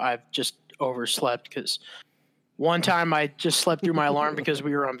 weekends, I've just overslept because one time I just slept through my alarm because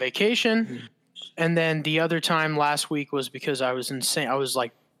we were on vacation. And then the other time last week was because I was insane. I was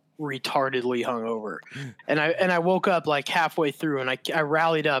like retardedly hungover. And I woke up like halfway through and I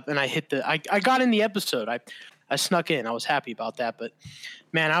rallied up and I got in the episode. I snuck in. I was happy about that, but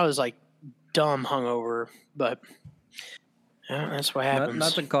man, I was like dumb hungover, but yeah, that's what happens.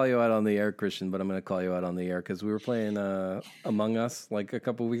 Not to call you out on the air, Christian, but I'm going to call you out on the air because we were playing Among Us like a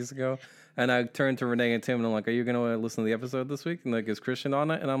couple weeks ago, and I turned to Renee and Tim and I'm like, "Are you going to listen to the episode this week?" And like, "Is Christian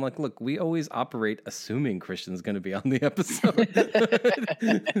on it?" And I'm like, "Look, we always operate assuming Christian's going to be on the episode."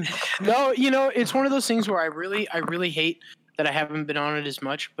 No, it's one of those things where I really hate that I haven't been on it as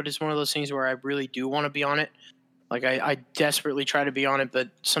much, but it's one of those things where I really do want to be on it. Like I desperately try to be on it, but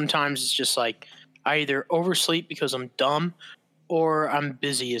sometimes it's just like I either oversleep because I'm dumb or I'm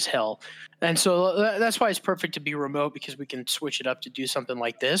busy as hell. And so that's why it's perfect to be remote because we can switch it up to do something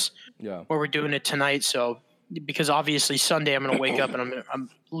like this. Yeah. Where we're doing it tonight. So because obviously Sunday I'm going to wake up and I'm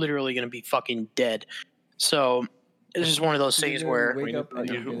literally going to be fucking dead. So it's just one of those things where wake up and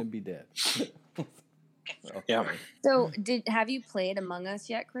you're going to be dead. Yeah. So, have you played Among Us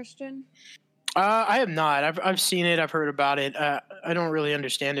yet, Christian? I have not. I've seen it. I've heard about it. I don't really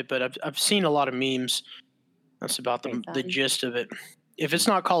understand it, but I've seen a lot of memes. That's about the gist of it. If it's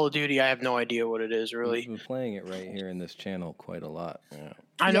not Call of Duty, I have no idea what it is really. We've been playing it right here in this channel quite a lot. Yeah.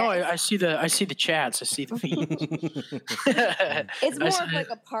 I know. I see the chats. I see the feeds. It's more of like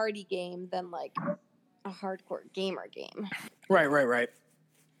a party game than like a hardcore gamer game. Right.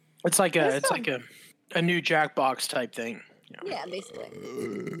 It's like a new Jackbox type thing. Yeah, basically.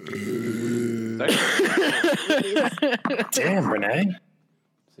 Damn, Renee.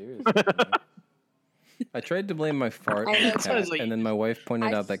 Seriously. I tried to blame my fart on the cat, and then my wife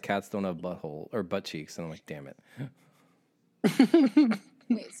pointed out that cats don't have butthole or butt cheeks, and I'm like, damn it.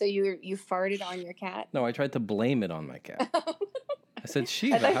 Wait, so you farted on your cat? No, I tried to blame it on my cat. I said,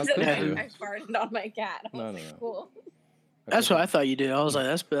 Shiva, I how thought could you? I farted on my cat. No. Cool. That's what I thought you did. I was like,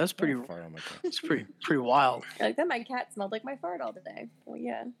 that's pretty. It's pretty wild. I like that my cat smelled like my fart all day. Well,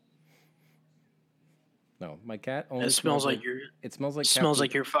 yeah. No, my cat only It smells like your. It smells like. Smells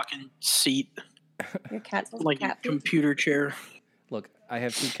like your fucking seat. Your cat smells like cat your computer chair. Look, I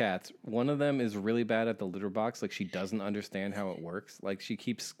have 2 cats. One of them is really bad at the litter box. Like she doesn't understand how it works. Like she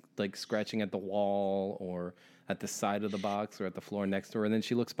keeps like scratching at the wall or at the side of the box or at the floor next to her, and then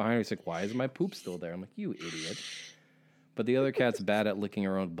she looks behind her. She's like, "Why is my poop still there?" I'm like, "You idiot." But the other cat's bad at licking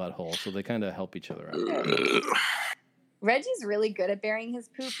her own butthole, so they kind of help each other out. Reggie's really good at burying his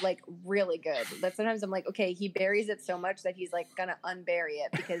poop, like really good. But sometimes I'm like, okay, he buries it so much that he's like gonna unbury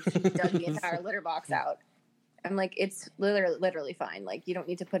it because he dug the entire litter box out. I'm like, it's literally fine. Like you don't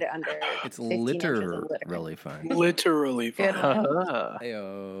need to put it under. It's 15 inches of litter. literally fine. Literally fine.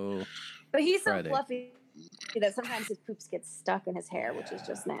 Heyo. But he's so Friday. fluffy that sometimes his poops get stuck in his hair, which is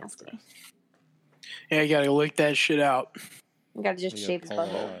just nasty. Yeah, you gotta lick that shit out. You gotta just shave his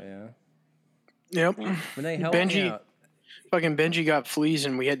butthole. Yeah. Yep. Renee, help me out. Fucking Benji got fleas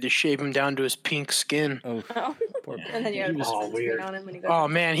and we had to shave him down to his pink skin. Oh, poor And then you gotta put sunscreen on him when he goes. Oh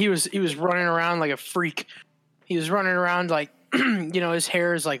man, he was running around like a freak. He was running around like his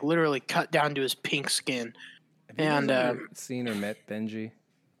hair is like literally cut down to his pink skin. Have you guys ever seen or met Benji?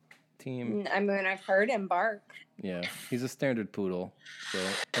 team. I mean, I've heard him bark. Yeah, he's a standard poodle. So,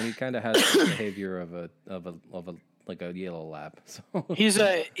 and he kind of has the behavior of a like a yellow lab. So he's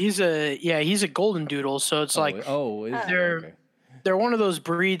a golden doodle. So it's like okay. They're one of those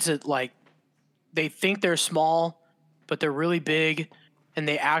breeds that like they think they're small, but they're really big, and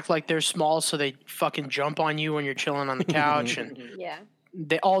they act like they're small, so they fucking jump on you when you're chilling on the couch, and yeah.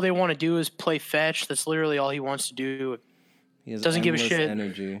 All they want to do is play fetch. That's literally all he wants to do. He has doesn't give a shit.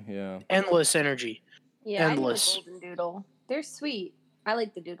 Energy, yeah. Endless energy. Yeah, endless. I know Golden Doodle. They're sweet. I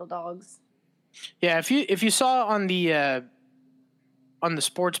like the doodle dogs. Yeah, if you saw on the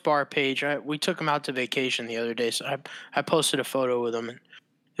sports bar page, we took him out to vacation the other day, so I posted a photo with him,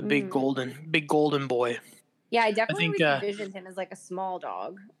 a big golden boy. Yeah, I definitely think, envisioned him as like a small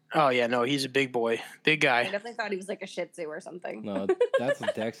dog. Oh yeah, no, he's a big boy, big guy. I definitely thought he was like a Shih Tzu or something. No, that's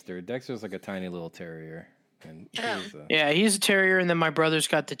Dexter. Dexter's like a tiny little terrier, and yeah, he's a terrier, and then my brother's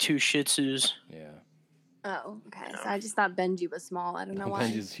got the 2 Shih Tzus. Yeah. Oh, okay. So I just thought Benji was small. I don't know why.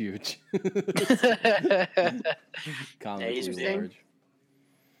 Benji's huge. Comically large.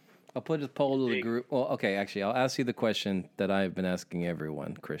 I'll put a poll to the group. Well, okay, actually, I'll ask you the question that I've been asking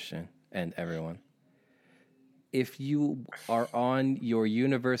everyone, Christian, and everyone. If you are on your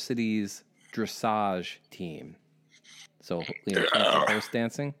university's dressage team, so horse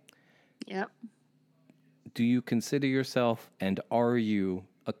dancing, yep. Do you consider yourself and are you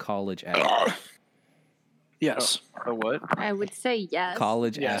a college athlete? Yes. A what? I would say yes.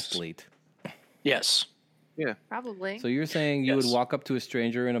 College athlete. Yes. Yeah. Probably. So you're saying you would walk up to a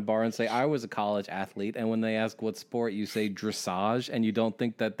stranger in a bar and say, I was a college athlete, and when they ask what sport, you say dressage, and you don't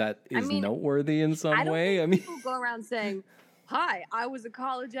think that is noteworthy in some way? People go around saying, hi, I was a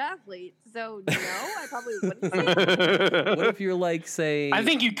college athlete. So, no, I probably wouldn't say that. What if you're like, say... I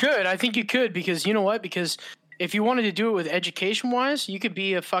think you could because you know what? Because if you wanted to do it with education-wise, you could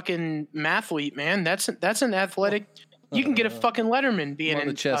be a fucking mathlete, man. That's an athletic... You can get a fucking letterman being in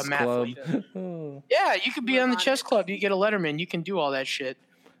a mathlete. Yeah, you could be on the chess club. You get a letterman. You can do all that shit.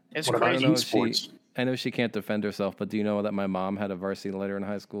 It's crazy. I know she can't defend herself, but do you know that my mom had a varsity letter in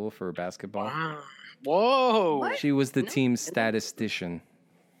high school for basketball? Wow. Whoa. What? She was the team's statistician.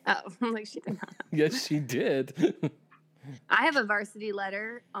 Oh, like she did not. Yes, she did. I have a varsity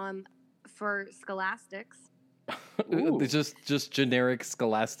letter for scholastics. just generic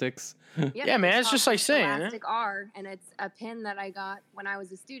scholastics. Yeah, man, it's just like saying Scholastic R, and it's a pin that I got when I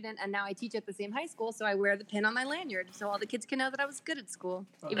was a student, and now I teach at the same high school, so I wear the pin on my lanyard so all the kids can know that I was good at school,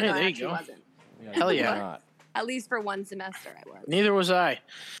 even though I actually wasn't. Yeah, hell yeah. At least for one semester, I was. Neither was I.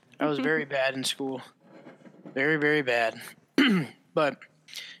 I was very bad in school. Very, very bad. But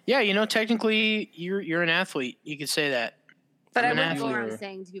yeah, technically you're an athlete. You could say that. But I wouldn't go around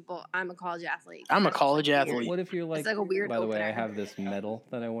saying to people, I'm a college athlete. I'm a college athlete. What if you're like, it's like a weird by the way, opener. I have this medal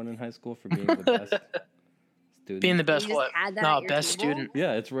that I won in high school for being the best student. Being the best You just what? had that No, at your best table? student.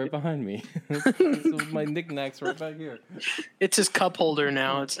 Yeah, it's right behind me. It's my knickknacks right back here. It's his cup holder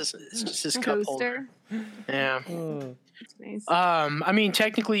now. It's just his cup holder. Yeah. That's nice. I mean,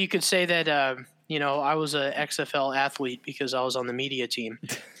 technically, you could say that. I was a XFL athlete because I was on the media team.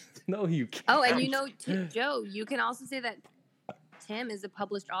 No, you can't. Oh, and Joe, you can also say that Tim is a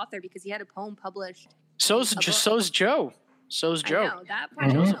published author because he had a poem published. So's Joe. So's Joe. I know, that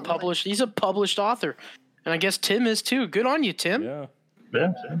part Joe's I know, published. He's a published author, and I guess Tim is too. Good on you, Tim. Yeah.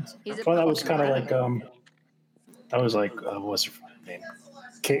 Yeah. He's I thought that was kind of like what's her name?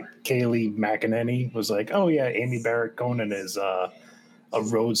 Kaylee McEnany was like, oh yeah, Amy Barrett Conan is a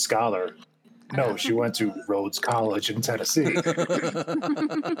Rhodes Scholar. No, she went to Rhodes College in Tennessee.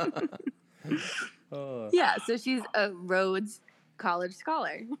 Yeah, so she's a Rhodes College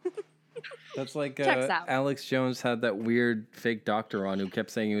scholar. That's like Checks out. Alex Jones had that weird fake doctor on who kept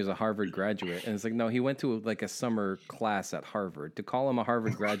saying he was a Harvard graduate, and it's like, no, he went to like a summer class at Harvard. To call him a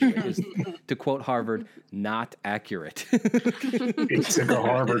Harvard graduate is, to quote Harvard, not accurate. He took a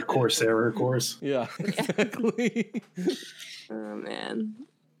Harvard Coursera course. Yeah, exactly. Oh man.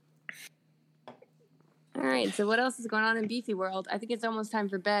 All right, so what else is going on in Beefy World? I think it's almost time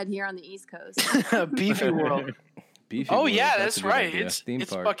for bed here on the East Coast. Beefy World. Beefy oh World, yeah, that's that's a good right. idea. It's Theme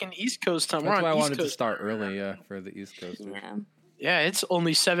it's park. fucking East Coast time. That's We're why I on East wanted to Coast. start early for the East Coast. Yeah. It's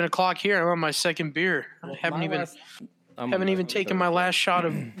only 7:00 here. I'm on my second beer. I haven't even taken my last shot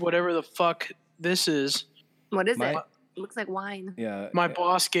of whatever the fuck this is. What is it? Looks like wine. Yeah. My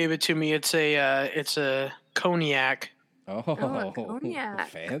boss gave it to me. It's a cognac. Oh, cognac.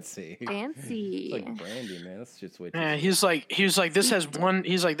 fancy. Fancy. It's like brandy, man. That's just way too. Yeah, he was like, this has one.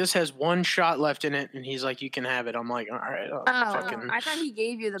 He's like, this has one shot left in it, and he's like, you can have it. I'm like, all right. Oh, fucking, I thought he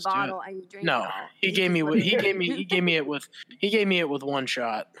gave you the let's do it. bottle and you drank it No, all. he gave me it with one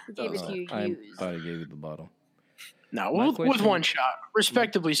shot. He gave it to you I used. thought he gave you the bottle. No, My with question- one shot,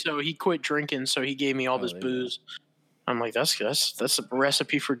 respectably so. He quit drinking, so he gave me all this there you go. booze. I'm like, that's a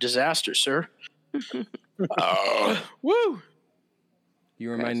recipe for disaster, sir. Woo!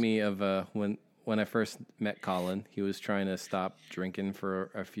 You remind me of when I first met Colin. He was trying to stop drinking for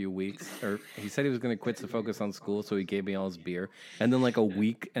a few weeks, or he said he was going to quit to focus on school. So he gave me all his beer, and then like a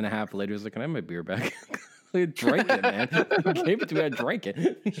week and a half later, he was like, "Can I have my beer back?" I drank it, man. He gave it to me. I drank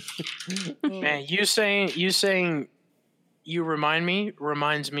it. Man, you saying you remind me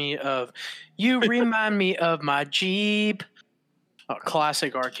reminds me of my Jeep. Oh,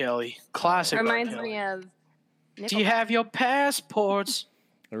 classic R. Kelly. Classic. Reminds R. Kelly. me of. Do you have your passports?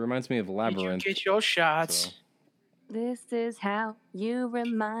 It reminds me of Did you Labyrinth. get your shots? So. This is how you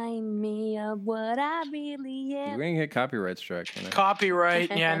remind me of what I really You're am. going to get copyright strike. You know?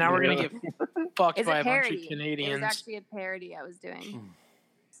 Copyright. Yeah, now we're gonna get fucked It's by a a bunch parody. of It Canadians. was actually a parody I was doing.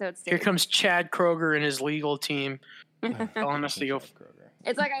 So it's Here comes Chad Kroger and his legal team telling us to go.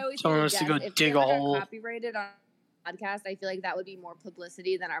 It's like I always Telling say us to yes, go if dig we a ever got hole. copyrighted on a podcast, I feel like that would be more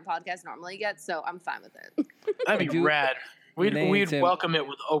publicity than our podcast normally gets. So I'm fine with it. That'd be rad. We'd Tim, welcome it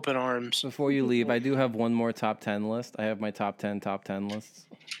with open arms. Before you leave, I do have one more top 10 list. I have my top 10 lists.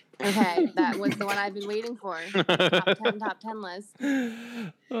 Okay, that was the one I've been waiting for. Top 10 list.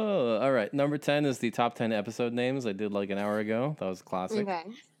 Oh, all right. Number 10 is the top 10 episode names I did like an hour ago. That was classic. Okay.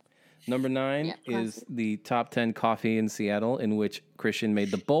 Number 9 is the top 10 coffee in Seattle, in which Christian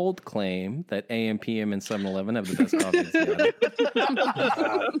made the bold claim that AM, PM, and 7-Eleven have the best coffee in Seattle.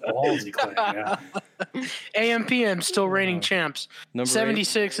 Ballsy claim, yeah. AM PM still reigning champs. Number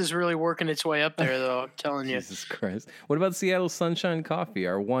 76 is really working its way up there, though. I'm telling you. Jesus Christ. What about Seattle Sunshine Coffee,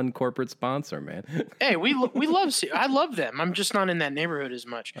 our one corporate sponsor, man? Hey, I love them. I'm just not in that neighborhood as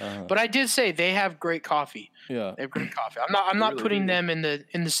much. But I did say they have great coffee. Yeah. They have great coffee. I'm not putting them in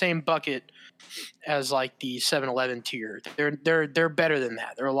the same bucket as like the 7-Eleven tier. They're better than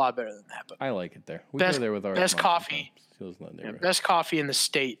that. They're a lot better than that. But I like it there. We best, go there with our best coffee. Best coffee in the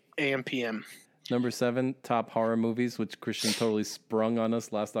state. AM PM. Number 7, top horror movies, which Christian totally sprung on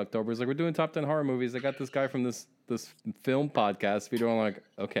us last October. He's like, we're doing top 10 horror movies. I got this guy from this film podcast. If you don't like,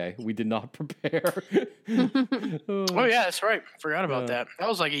 okay, we did not prepare. Oh yeah, that's right. Forgot about that. That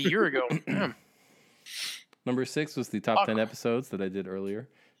was like a year ago. Damn. Number 6 was the top 10 episodes that I did earlier.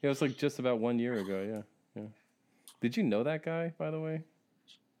 Yeah, it was like just about 1 year ago. Yeah. Did you know that guy, by the way?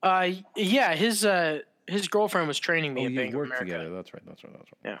 Yeah, his girlfriend was training me at you Bank of worked America. together. That's right.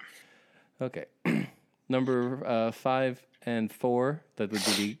 Yeah. Okay. Number 5 and 4, that would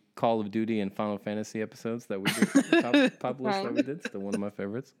be the Call of Duty and Final Fantasy episodes that we did. top list that we did. Still one of my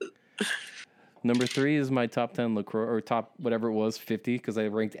favorites. Number 3 is my top 10 LaCroix, or top whatever it was, 50, because I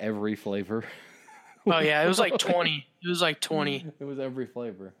ranked every flavor. Oh yeah, it was like 20. It was like 20. It was every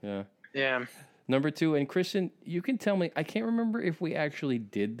flavor. Yeah. Yeah. Number 2, and Christian, you can tell me, I can't remember if we actually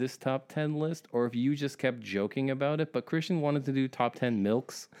did this top 10 list or if you just kept joking about it, but Christian wanted to do top 10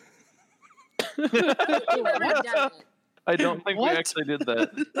 milks. I don't think we actually did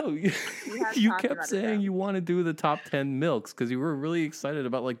that. No, you kept saying you want to do the top 10 milks because you were really excited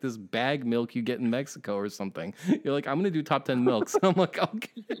about like this bag milk you get in Mexico or something. You're like, I'm going to do top 10 milks. I'm like,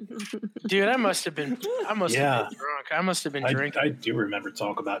 okay. Dude, I must have been drunk. I must have been drinking. I do remember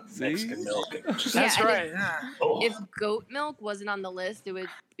talk about Mexican milk. That's and right. If goat milk wasn't on the list, it would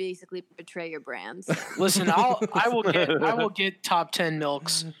basically betray your brands. Listen, I will get top 10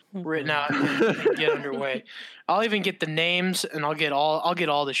 milks written out and get underway. I'll even get the names and I'll get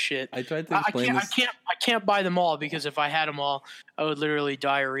all the shit. I tried to explain I can't buy them all because if I had them all, I would literally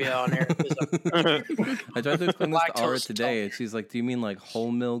diarrhea on air. I tried to explain this to Ara Lactose today, and she's like, "Do you mean like whole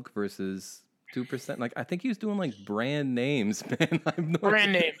milk versus 2%?" Like, I think he was doing like brand names, man. I have no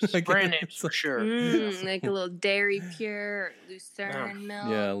brand idea. names, brand names for sure. Like a little Dairy Pure, Lucerne milk.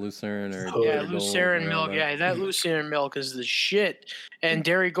 Yeah, Lucerne or Yeah, Dairy Gold Lucerne and milk. all that. Yeah, that Lucerne milk is the shit. And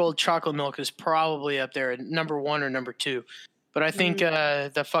Dairy Gold chocolate milk is probably up there at number 1 or number 2. But I think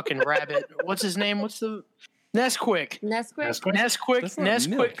the fucking rabbit, what's his name? What's the Nesquik?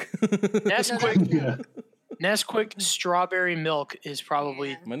 Nesquik strawberry milk is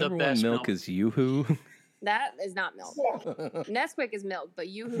probably My the number best one milk is Yoo-Hoo. That is not milk. Nesquik is milk, but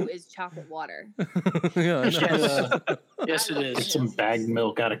Yoo-Hoo is chocolate water. Yeah, I know. Yes, it Get is. some bagged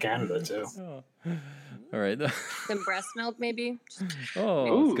milk out of Canada too. All right. Some breast milk, maybe.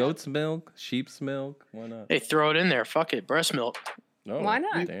 Oh, goat's milk, sheep's milk. Why not? Hey, throw it in there. Fuck it, breast milk. Oh, Why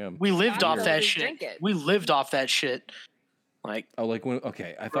not? Damn. We lived off that Just shit. drink it. We lived off that shit. Like, like when?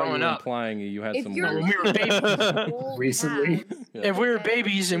 Okay, I thought you Growing were up. implying you had If some. you're when we were babies, Recently? if we were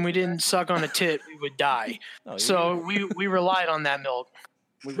babies and we didn't suck on a tit, we would die. Oh, So we relied on that milk.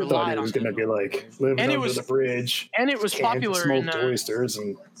 We I thought relied it on was it. going to be like living And it under was- the bridge. And it was canned popular in smoked oysters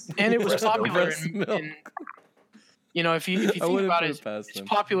and and it was breast milk. popular Breast in, milk. you know, if you I think wouldn't about put it, it past it's them.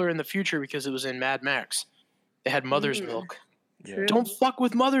 popular in the future because it was in Mad Max. They had mother's milk. Yeah. Don't fuck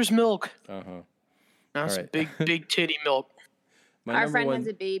with mother's milk. Uh huh. That's All right. big titty milk. My Our number friend one. has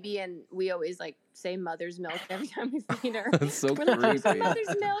a baby, and we always like say mother's milk every time we feed her. That's so We're like, "Here's some creepy.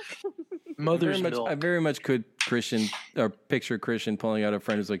 mother's milk. Mother's I milk. very much could picture Christian pulling out a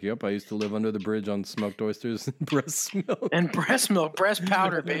friend who's like, "Yep, I used to live under the bridge on smoked oysters and breast milk." And breast milk, breast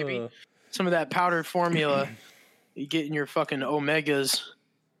powder, baby. Uh, Some of that powdered formula. You get in your fucking omegas.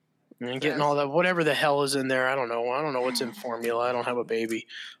 And getting all that, whatever the hell is in there. I don't know. I don't know what's in formula. I don't have a baby.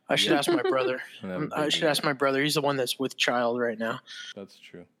 I should ask my brother. I should ask my brother. He's the one that's with child right now. That's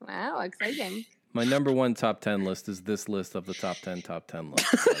true. Wow, exciting. My number one top 10 list is this list of the top 10 list, by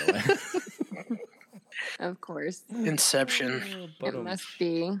the way. Of course. Inception. It must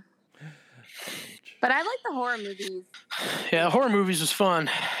be. But I like the horror movies. Yeah, horror movies was fun.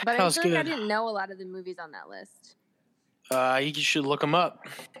 But That I was feel like I good. didn't know a lot of the movies on that list. You should look them up.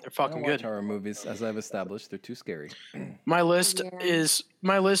 They're I don't fucking watch good. horror movies, as I've established. They're too scary. My list Yeah. is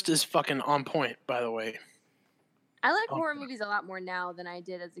fucking on point, by the way. I like horror movies a lot more now than I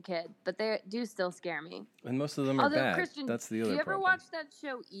did as a kid, but they do still scare me. And most of them are Although, bad. Christian, That's the do other you ever problem. watch that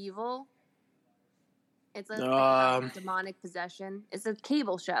show Evil? It's a demonic possession. It's a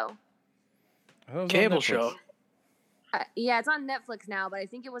cable show. I thought it was on Cable Netflix. show. Yeah, it's on Netflix now, but I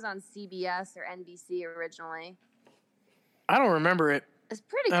think it was on CBS or NBC originally. I don't remember it. It's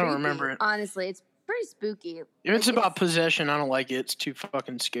pretty I don't creepy, remember it. honestly. It's pretty spooky. If it's Like, about possession, I don't like it. It's too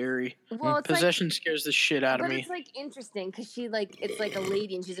fucking scary. Well, it's like- Possession scares the shit out of But me. it's like interesting because it's like a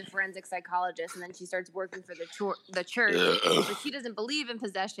lady and she's a forensic psychologist, and then she starts working for the church. But she doesn't believe in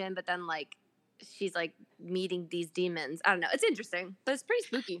possession, but then like she's like meeting these demons. I don't know. It's interesting, but it's pretty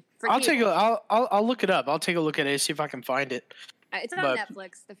spooky. I'll look it up. I'll take a look at it, see if I can find it. It's on but-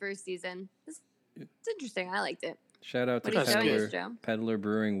 Netflix. The first season. It's interesting. I liked it. Shout out to What are you showing us, Peddler, Joe? Peddler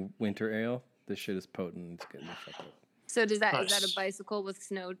Brewing Winter Ale. This shit is potent. It's getting the fuck up. So is that Nice. a bicycle with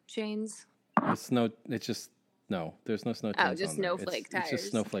snow chains? It's no. It's just no. There's no snow. Oh, chains just on there. snowflake It's just tires.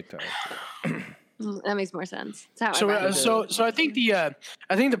 snowflake tires. That makes more sense. That's how So, I read it. so I think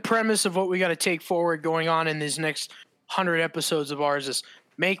the premise of what we got to take forward going on in these next 100 episodes of ours is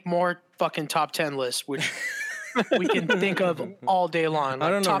make more fucking top 10 lists, which we can think of all day long. I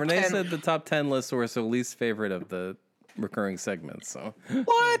don't know. Top Renee 10 said the top 10 lists were her least favorite of the recurring segments. So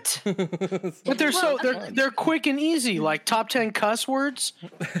what? But they're quick and easy. Like top 10 cuss words,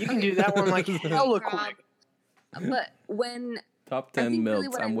 you can do that one like hella quick. But when top I 10 think really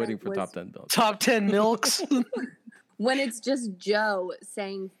milks. what I I'm waiting meant for was- top 10 milks. Top 10 milks. when it's just Joe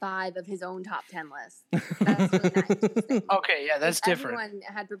saying 5 of his own top 10 lists, that's really not interesting. Okay, yeah, that's If different. Everyone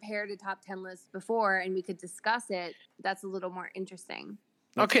had prepared a top 10 list before, and we could discuss it. That's a little more interesting.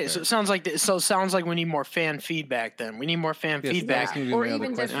 Okay, so it sounds like we need more fan feedback. Then we need more fan Yes, feedback. that's gonna be Or my other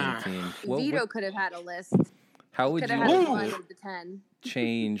even just question, team. Vito could have had a list. How would Could you have had 1 of the 10.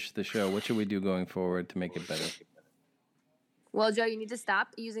 change the show? What should we do going forward to make it better? Well, Joe, you need to stop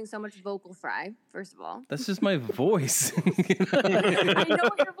using so much vocal fry. First of all, That's just my voice. I know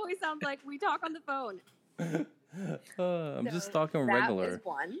what your voice sounds like. We talk on the phone. I'm just talking That regular. is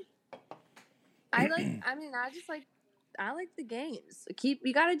one. I like the games.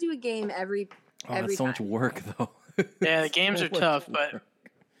 You got to do a game every Oh, every that's so time. much work, though. Yeah, the games are So much tough, work.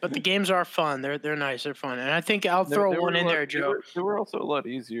 but the games are fun. They're nice. They're fun, and I think I'll throw one in there, Joe. They were also a lot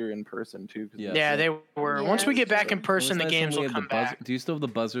easier in person too. 'cause Yes. Yeah, they were. Yeah, Once we that's get back in It was person, the nice when games we will had come the buzzer- back. Do you still have the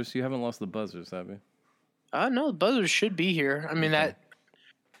buzzers? You haven't lost the buzzers, have you? No, the buzzers should be here. I mean that.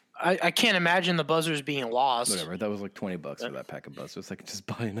 I can't imagine the buzzers being lost. Whatever. That was like $20 for that pack of buzzers. I could just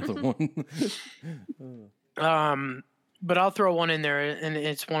buy another one. But I'll throw one in there, and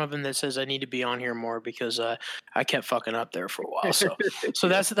it's one of them that says I need to be on here more because I kept fucking up there for a while. So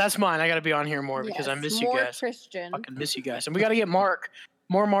that's mine. I got to be on here more because I Yes, miss you more guys. Christian. Fucking miss you guys, and we got to get Mark,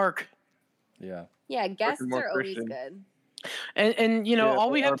 more Mark, Yeah. Yeah, guests more are always Christian. good. and you know Yeah, all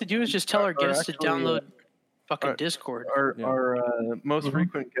we have our- to do is just tell our our guests to actually, download fucking our- Discord. Our most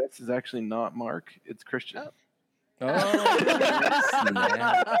frequent guest is actually not Mark; it's Christian. Oh,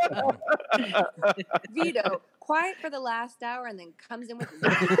 snap. Vito, quiet for the last hour and then comes in with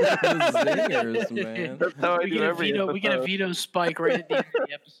Zingers, man. That's how I We do get a every veto. We get a episode. veto spike right at the end of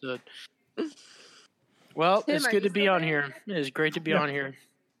the episode. Well, Tim, it's are good you to be still on there? here. It's great to be on here.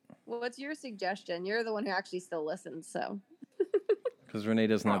 What's your suggestion? You're the one who actually still listens, so. Because Renee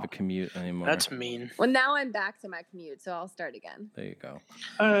doesn't have a commute anymore. That's mean. Well, now I'm back to my commute, so I'll start again. There you go.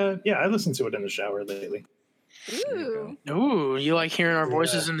 Yeah, I listen to it in the shower lately. Ooh. Ooh, you like hearing our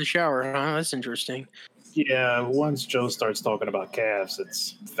voices in the shower, huh? That's interesting. Yeah, once Joe starts talking about calves,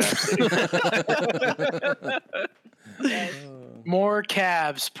 it's fascinating. More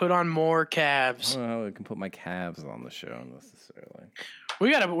calves. Put on more I calves. don't know how I can put my calves on the show necessarily.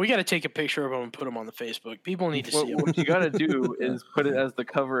 We gotta take a picture of them and put them on the Facebook. People need to see them. What you gotta do is put it as the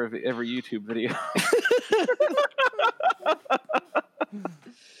cover of every YouTube video.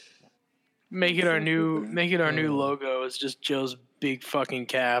 Make it our new logo. It's just Joe's big fucking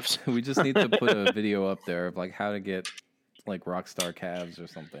calves. We just need to put a video up there of like how to get like Rockstar calves or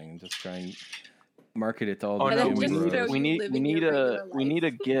something, and just try and market it to all the no, gaming just bros. show we need living your regular we need a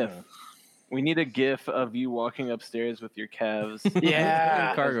life. GIF. We need a GIF of you walking upstairs with your calves.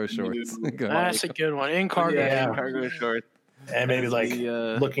 Yeah. Cargo shorts. Go ahead. That's a good one. In cargo. Yeah, Yeah. cargo shorts. And maybe like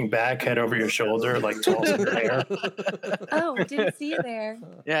The, looking back, head over your shoulder, like tossing your hair. Oh, didn't see you there.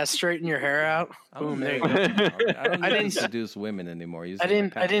 Yeah, straighten your hair out. Boom, there you go. I don't I even didn't- seduce women anymore. Use I the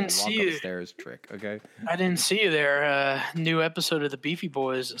didn't walk see you. upstairs trick. Okay. I didn't see you there. New episode of the Beefy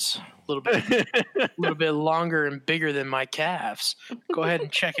Boys. It's a little bit longer and bigger than my calves. Go ahead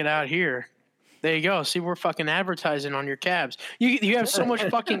and check it out here. There you go. See, we're fucking advertising on your calves. You have so much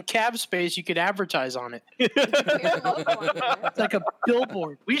fucking calf space, you could advertise on it. It's like a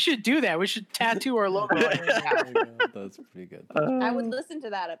billboard. We should do that. We should tattoo our logo on your calf. That's pretty good. I would listen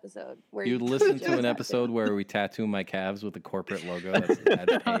to that episode. Where You'd listen to an episode where we tattoo my calves with a corporate logo that's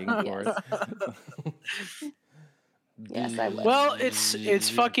paying for it. Yes, I would. Well, it's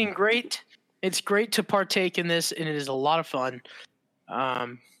fucking great. It's great to partake in this, and it is a lot of fun.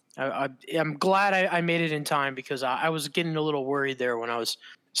 I'm glad I made it in time because I was getting a little worried there when I was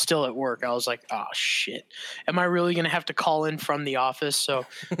still at work. I was like, oh, shit. Am I really going to have to call in from the office? So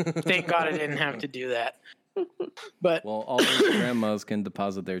thank God I didn't have to do that. But Well, all those grandmas can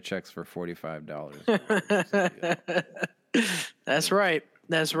deposit their checks for $45. That's right.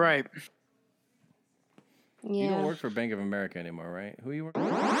 That's right. You don't Yeah. work for Bank of America anymore, right? Who you work for?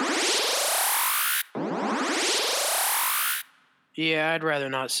 Yeah, I'd rather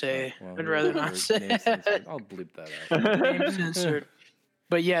not say. Well, I'd rather your not say. name censored. I'll bleep that out. Name censored.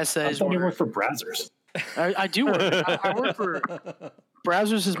 But yes, that I is thought you where work for Brazzers. I do work. I work for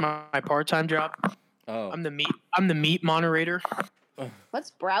Browsers is my part-time job. Oh, I'm the meat moderator.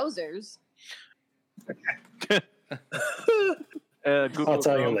 What's browsers? Google I'll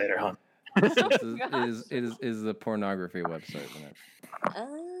tell you Chrome. later, hon. is the pornography website, isn't it?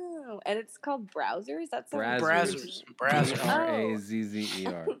 Oh, and it's called browsers? That's Brazzers.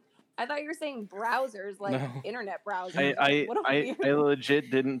 Brazzer. I thought you were saying browsers, like No. internet browsers. I What a I weird-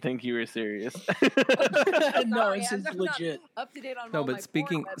 legit didn't think you were serious. No, Sorry, it's I'm not legit. Up to date on No, all but my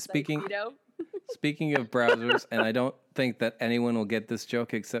speaking- porn websites, speaking- you know? Speaking of browsers, and I don't think that anyone will get this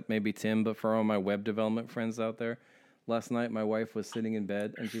joke except maybe Tim, but for all my web development friends out there, last night my wife was sitting in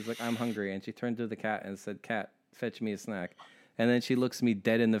bed and she's like, I'm hungry. And she turned to the cat and said, Cat, fetch me a snack. And then she looks me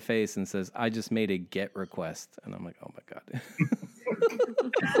dead in the face and says, I just made a GET request. And I'm like, oh my God.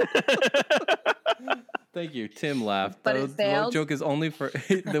 Thank you. Tim laughed. But The it failed? joke is only for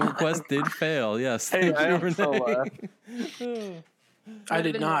the request did fail. Yes. Hey, Thank I you, also Renee. laughed. I Would've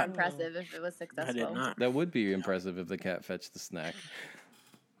did been more not. impressive if it was successful. I did not. That would be impressive if the cat fetched the snack.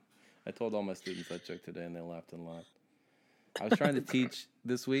 I told all my students that joke today, and they laughed and laughed. I was trying to teach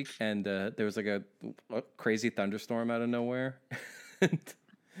this week, and there was like a crazy thunderstorm out of nowhere.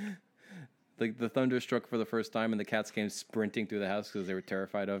 And the thunder struck for the first time, and the cats came sprinting through the house because they were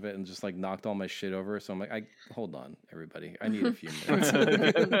terrified of it, and just like knocked all my shit over. So I'm like, hold on, everybody, I need a few minutes.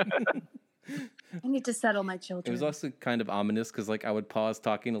 I need to settle my It children. was also kind of ominous because like I would pause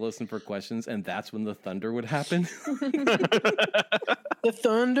talking to listen for questions, and that's when the thunder would happen. The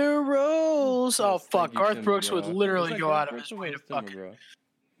thunder rolls. Oh Yes, fuck! thank you, Garth Tim Brooks would McGraw. literally Was that go Garth out of Brooks his or way to was it Tim fuck. McGraw?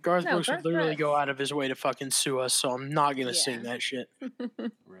 Garth No, Brooks would Garth literally Brooks. go out of his way to fucking sue us. So I'm not gonna Yeah. sing that shit.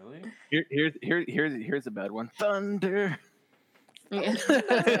 Really? Here's a bad one. Thunder. Yeah.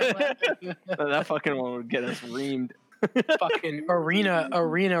 That fucking one would get us reamed. Fucking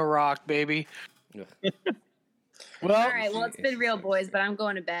arena rock, baby. Ugh. Well, All right, well, it's been real, boys, but I'm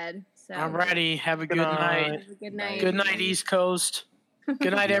going to bed. So alrighty. Have a good night. Have a good night. Good night, East Coast.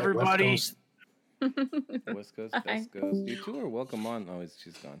 Good night, everybody. West Coast. West Coast, West Coast. You two are welcome on. Oh,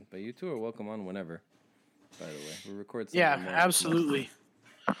 she's gone. But you two are welcome on whenever. by the way. We record Yeah, Sunday morning. absolutely.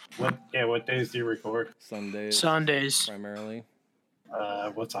 What days do you record? Sundays primarily.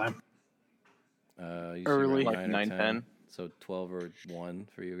 What time? Usually Early. around Like 9 or 9, 10. 10. So 12 or 1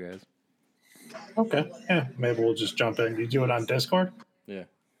 for you guys. Okay. Yeah, maybe we'll just jump in. You do it on Discord? Yeah.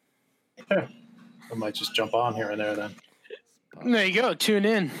 Yeah. I might just jump on here and there then. There you go. Tune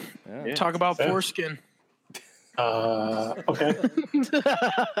in. Yeah. Talk about Yeah. foreskin. Okay.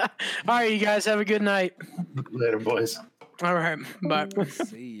 All right, you guys have a good night. Later, boys. All right, bye.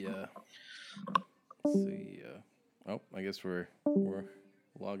 See ya. Oh, I guess we're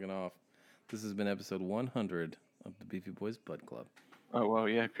logging off. This has been episode 100 of the Beefy Boys Bud Club. Oh, well,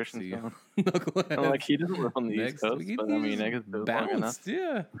 yeah, Christian's See ya. gone. Knuckleheads. I'm like, he doesn't live on the East Next Coast, week, but I mean, I guess it was long enough. bounced,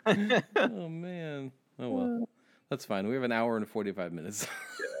 yeah. Oh, man. Oh, well. That's fine. We have an hour and 45 minutes.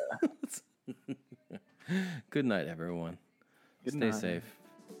 Good night, everyone. Good Stay night. safe.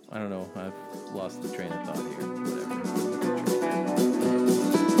 I don't know. I've lost the train of thought here. Whatever.